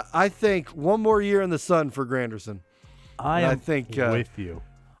 I think one more year in the sun for Granderson. I think with you.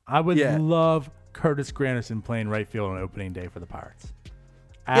 I would love Curtis Granderson playing right field on opening day for the Pirates.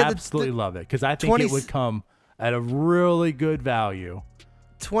 Absolutely love it, because I think it would come at a really good value.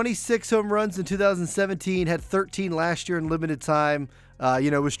 26 home runs in 2017, had 13 last year in limited time.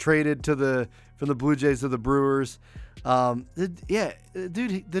 Was traded from the Blue Jays to the Brewers. The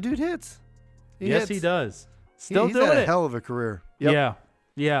dude hits. He does. Still he's doing had it. A hell of a career. Yep.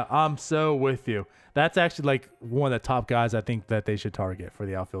 Yeah, I'm so with you. That's actually like one of the top guys I think that they should target for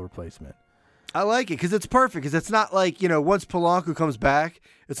the outfield replacement. I like it because it's perfect. Because it's not like, once Polanco comes back,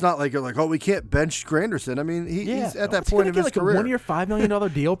 it's not like you're like, oh, we can't bench Granderson. I mean, he's at that point of his career. A 1 year, $5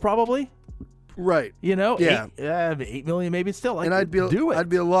 million deal probably. Right. Yeah. $8 million maybe still. Like, and I'd be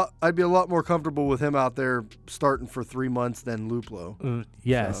a lot more comfortable with him out there starting for 3 months than Luplow.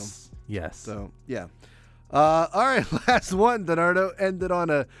 Yes. So yeah. All right, last one, DiNardo. Ended on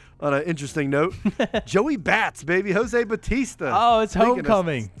an interesting note. Joey Bats, baby, Jose Bautista. Oh, it's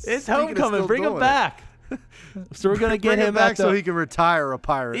homecoming. Bring him back. So we're gonna get him back so he can retire a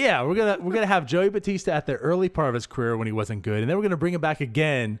Pirate. Yeah, we're gonna have Joey Bautista at the early part of his career when he wasn't good, and then we're gonna bring him back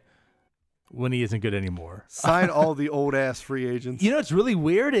again when he isn't good anymore. Sign all the old ass free agents. What's really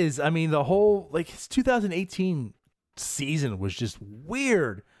weird is, the whole his 2018 season was just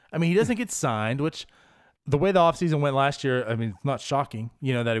weird. He doesn't get signed, which. The way the offseason went last year, it's not shocking,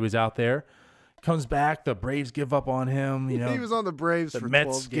 that he was out there. Comes back, the Braves give up on him. He was on the Braves for 12 games. The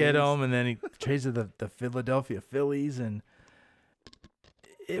Mets get him, and then he trades to the Philadelphia Phillies, and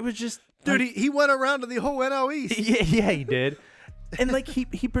it was just... Dude, he went around to the whole NL East. Yeah, he did. And,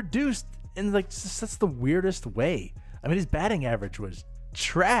 he produced in, that's the weirdest way. His batting average was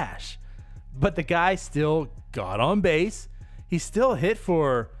trash, but the guy still got on base. He still hit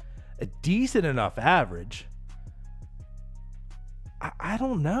for... a decent enough average. I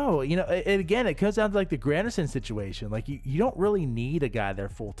don't know. And again, it comes down to the Granderson situation. You don't really need a guy there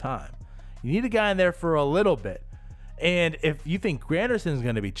full time. You need a guy in there for a little bit. And if you think Granderson's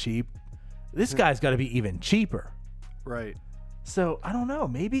going to be cheap, this guy's got to be even cheaper. Right. So I don't know.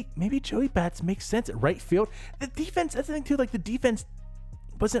 Maybe Joey Bats makes sense at right field. The defense, that's the thing too. The defense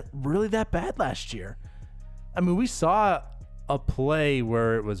wasn't really that bad last year. We saw a play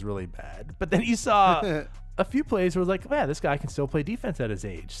where it was really bad, but then you saw a few plays where it was like, man, this guy can still play defense at his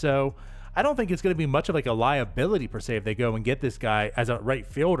age. So I don't think it's going to be much of a liability per se if they go and get this guy as a right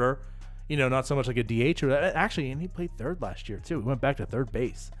fielder, not so much like a DH or actually, and he played third last year too. He went back to third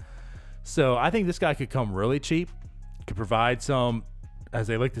base. So I think this guy could come really cheap, could provide some, as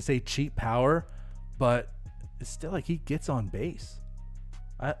they like to say, cheap power, but it's still he gets on base.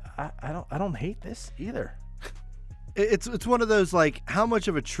 I don't hate this either. It's one of those how much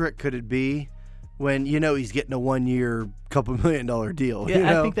of a trick could it be when he's getting a 1 year couple $1 million deal?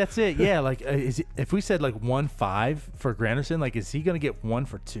 Yeah, I think that's it. Yeah, if we said 1.5 for Granderson, is he going to get 1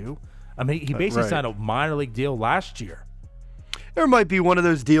 for 2? He basically signed a minor league deal last year. There might be one of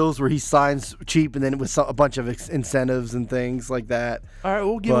those deals where he signs cheap and then with a bunch of incentives and things like that. All right,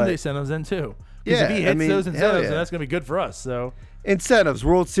 we'll give him the incentives then too. Because if he hits those incentives, then that's going to be good for us. So. Incentives,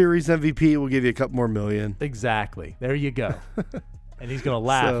 World Series MVP, will give you a couple more million. Exactly. There you go. And he's going to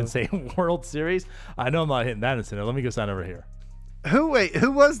laugh and say, World Series? I know I'm not hitting that incentive. Let me go sign over here. Who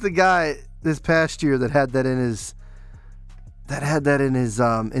was the guy this past year that had that in his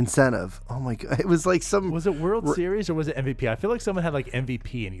incentive? Oh my God. It was some... Was it World Series or was it MVP? I feel like someone had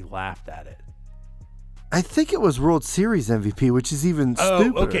MVP and he laughed at it. I think it was World Series MVP, which is even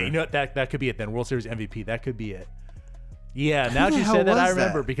stupider. Oh, okay. That could be it then. World Series MVP. That could be it. Yeah, now that you said that, I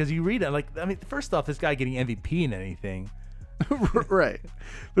remember because you read it. First off, this guy getting MVP in anything. Right.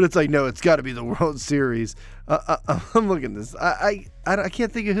 But it's no, it's got to be the World Series. I'm looking at this. I can't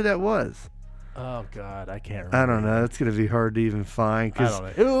think of who that was. Oh, God, I can't remember. I don't know. It's going to be hard to even find.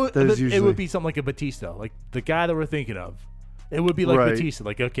 I don't know. It would be something like a Batista, the guy that we're thinking of. It would be Batista.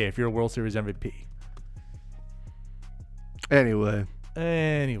 Okay, if you're a World Series MVP. Anyway.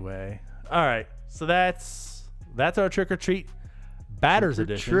 All right. So that's our trick or treat batters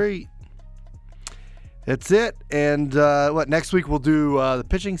edition. Treat. That's it. And next week we'll do the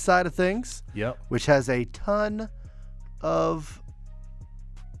pitching side of things. Yep. Which has a ton of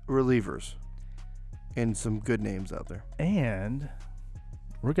relievers. And some good names out there. And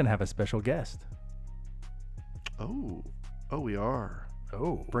we're going to have a special guest. Oh, we are.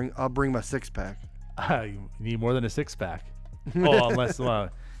 Oh. I'll bring my 6-pack. You need more than a 6-pack. Oh, unless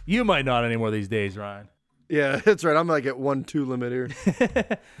you might not anymore these days, Ryan. Yeah, that's right. I'm like at 1-2 limit here.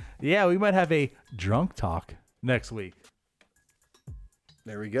 Yeah, we might have a drunk talk next week.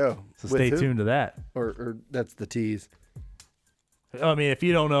 There we go. So stay tuned to that. Or that's the tease. I mean, if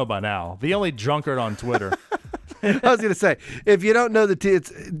you don't know by now, the only drunkard on Twitter. I was going to say, if you don't know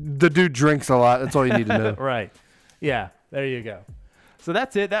it's the dude drinks a lot. That's all you need to know. Right. Yeah, there you go. So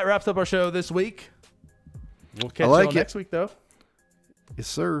that's it. That wraps up our show this week. We'll catch you next week, though. Yes,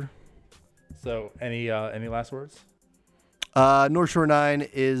 sir. So any last words? North Shore 9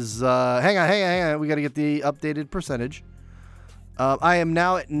 is... hang on. We got to get the updated percentage. I am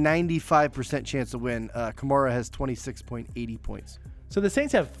now at 95% chance to win. Kamara has 26.80 points. So the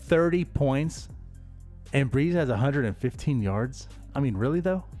Saints have 30 points, and Breeze has 115 yards. I mean, really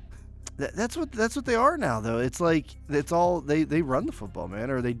though? That's what they are now, though. It's like it's all they run the football, man,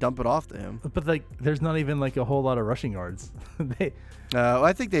 or they dump it off to him. But like, there's not even like a whole lot of rushing yards.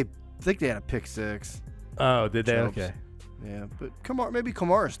 I think they had a pick 6. Oh, did they? Okay. Yeah, but maybe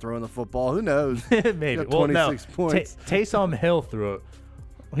Kamara's throwing the football. Who knows? Maybe. 26 points. Taysom Hill threw it.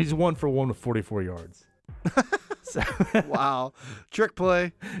 He's 1 for 1 with 44 yards. Wow. Trick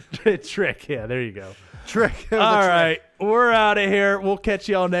play. Trick. Yeah, there you go. Trick. All right. We're out of here. We'll catch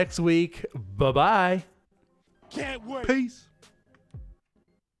y'all next week. Bye-bye. Can't wait. Peace.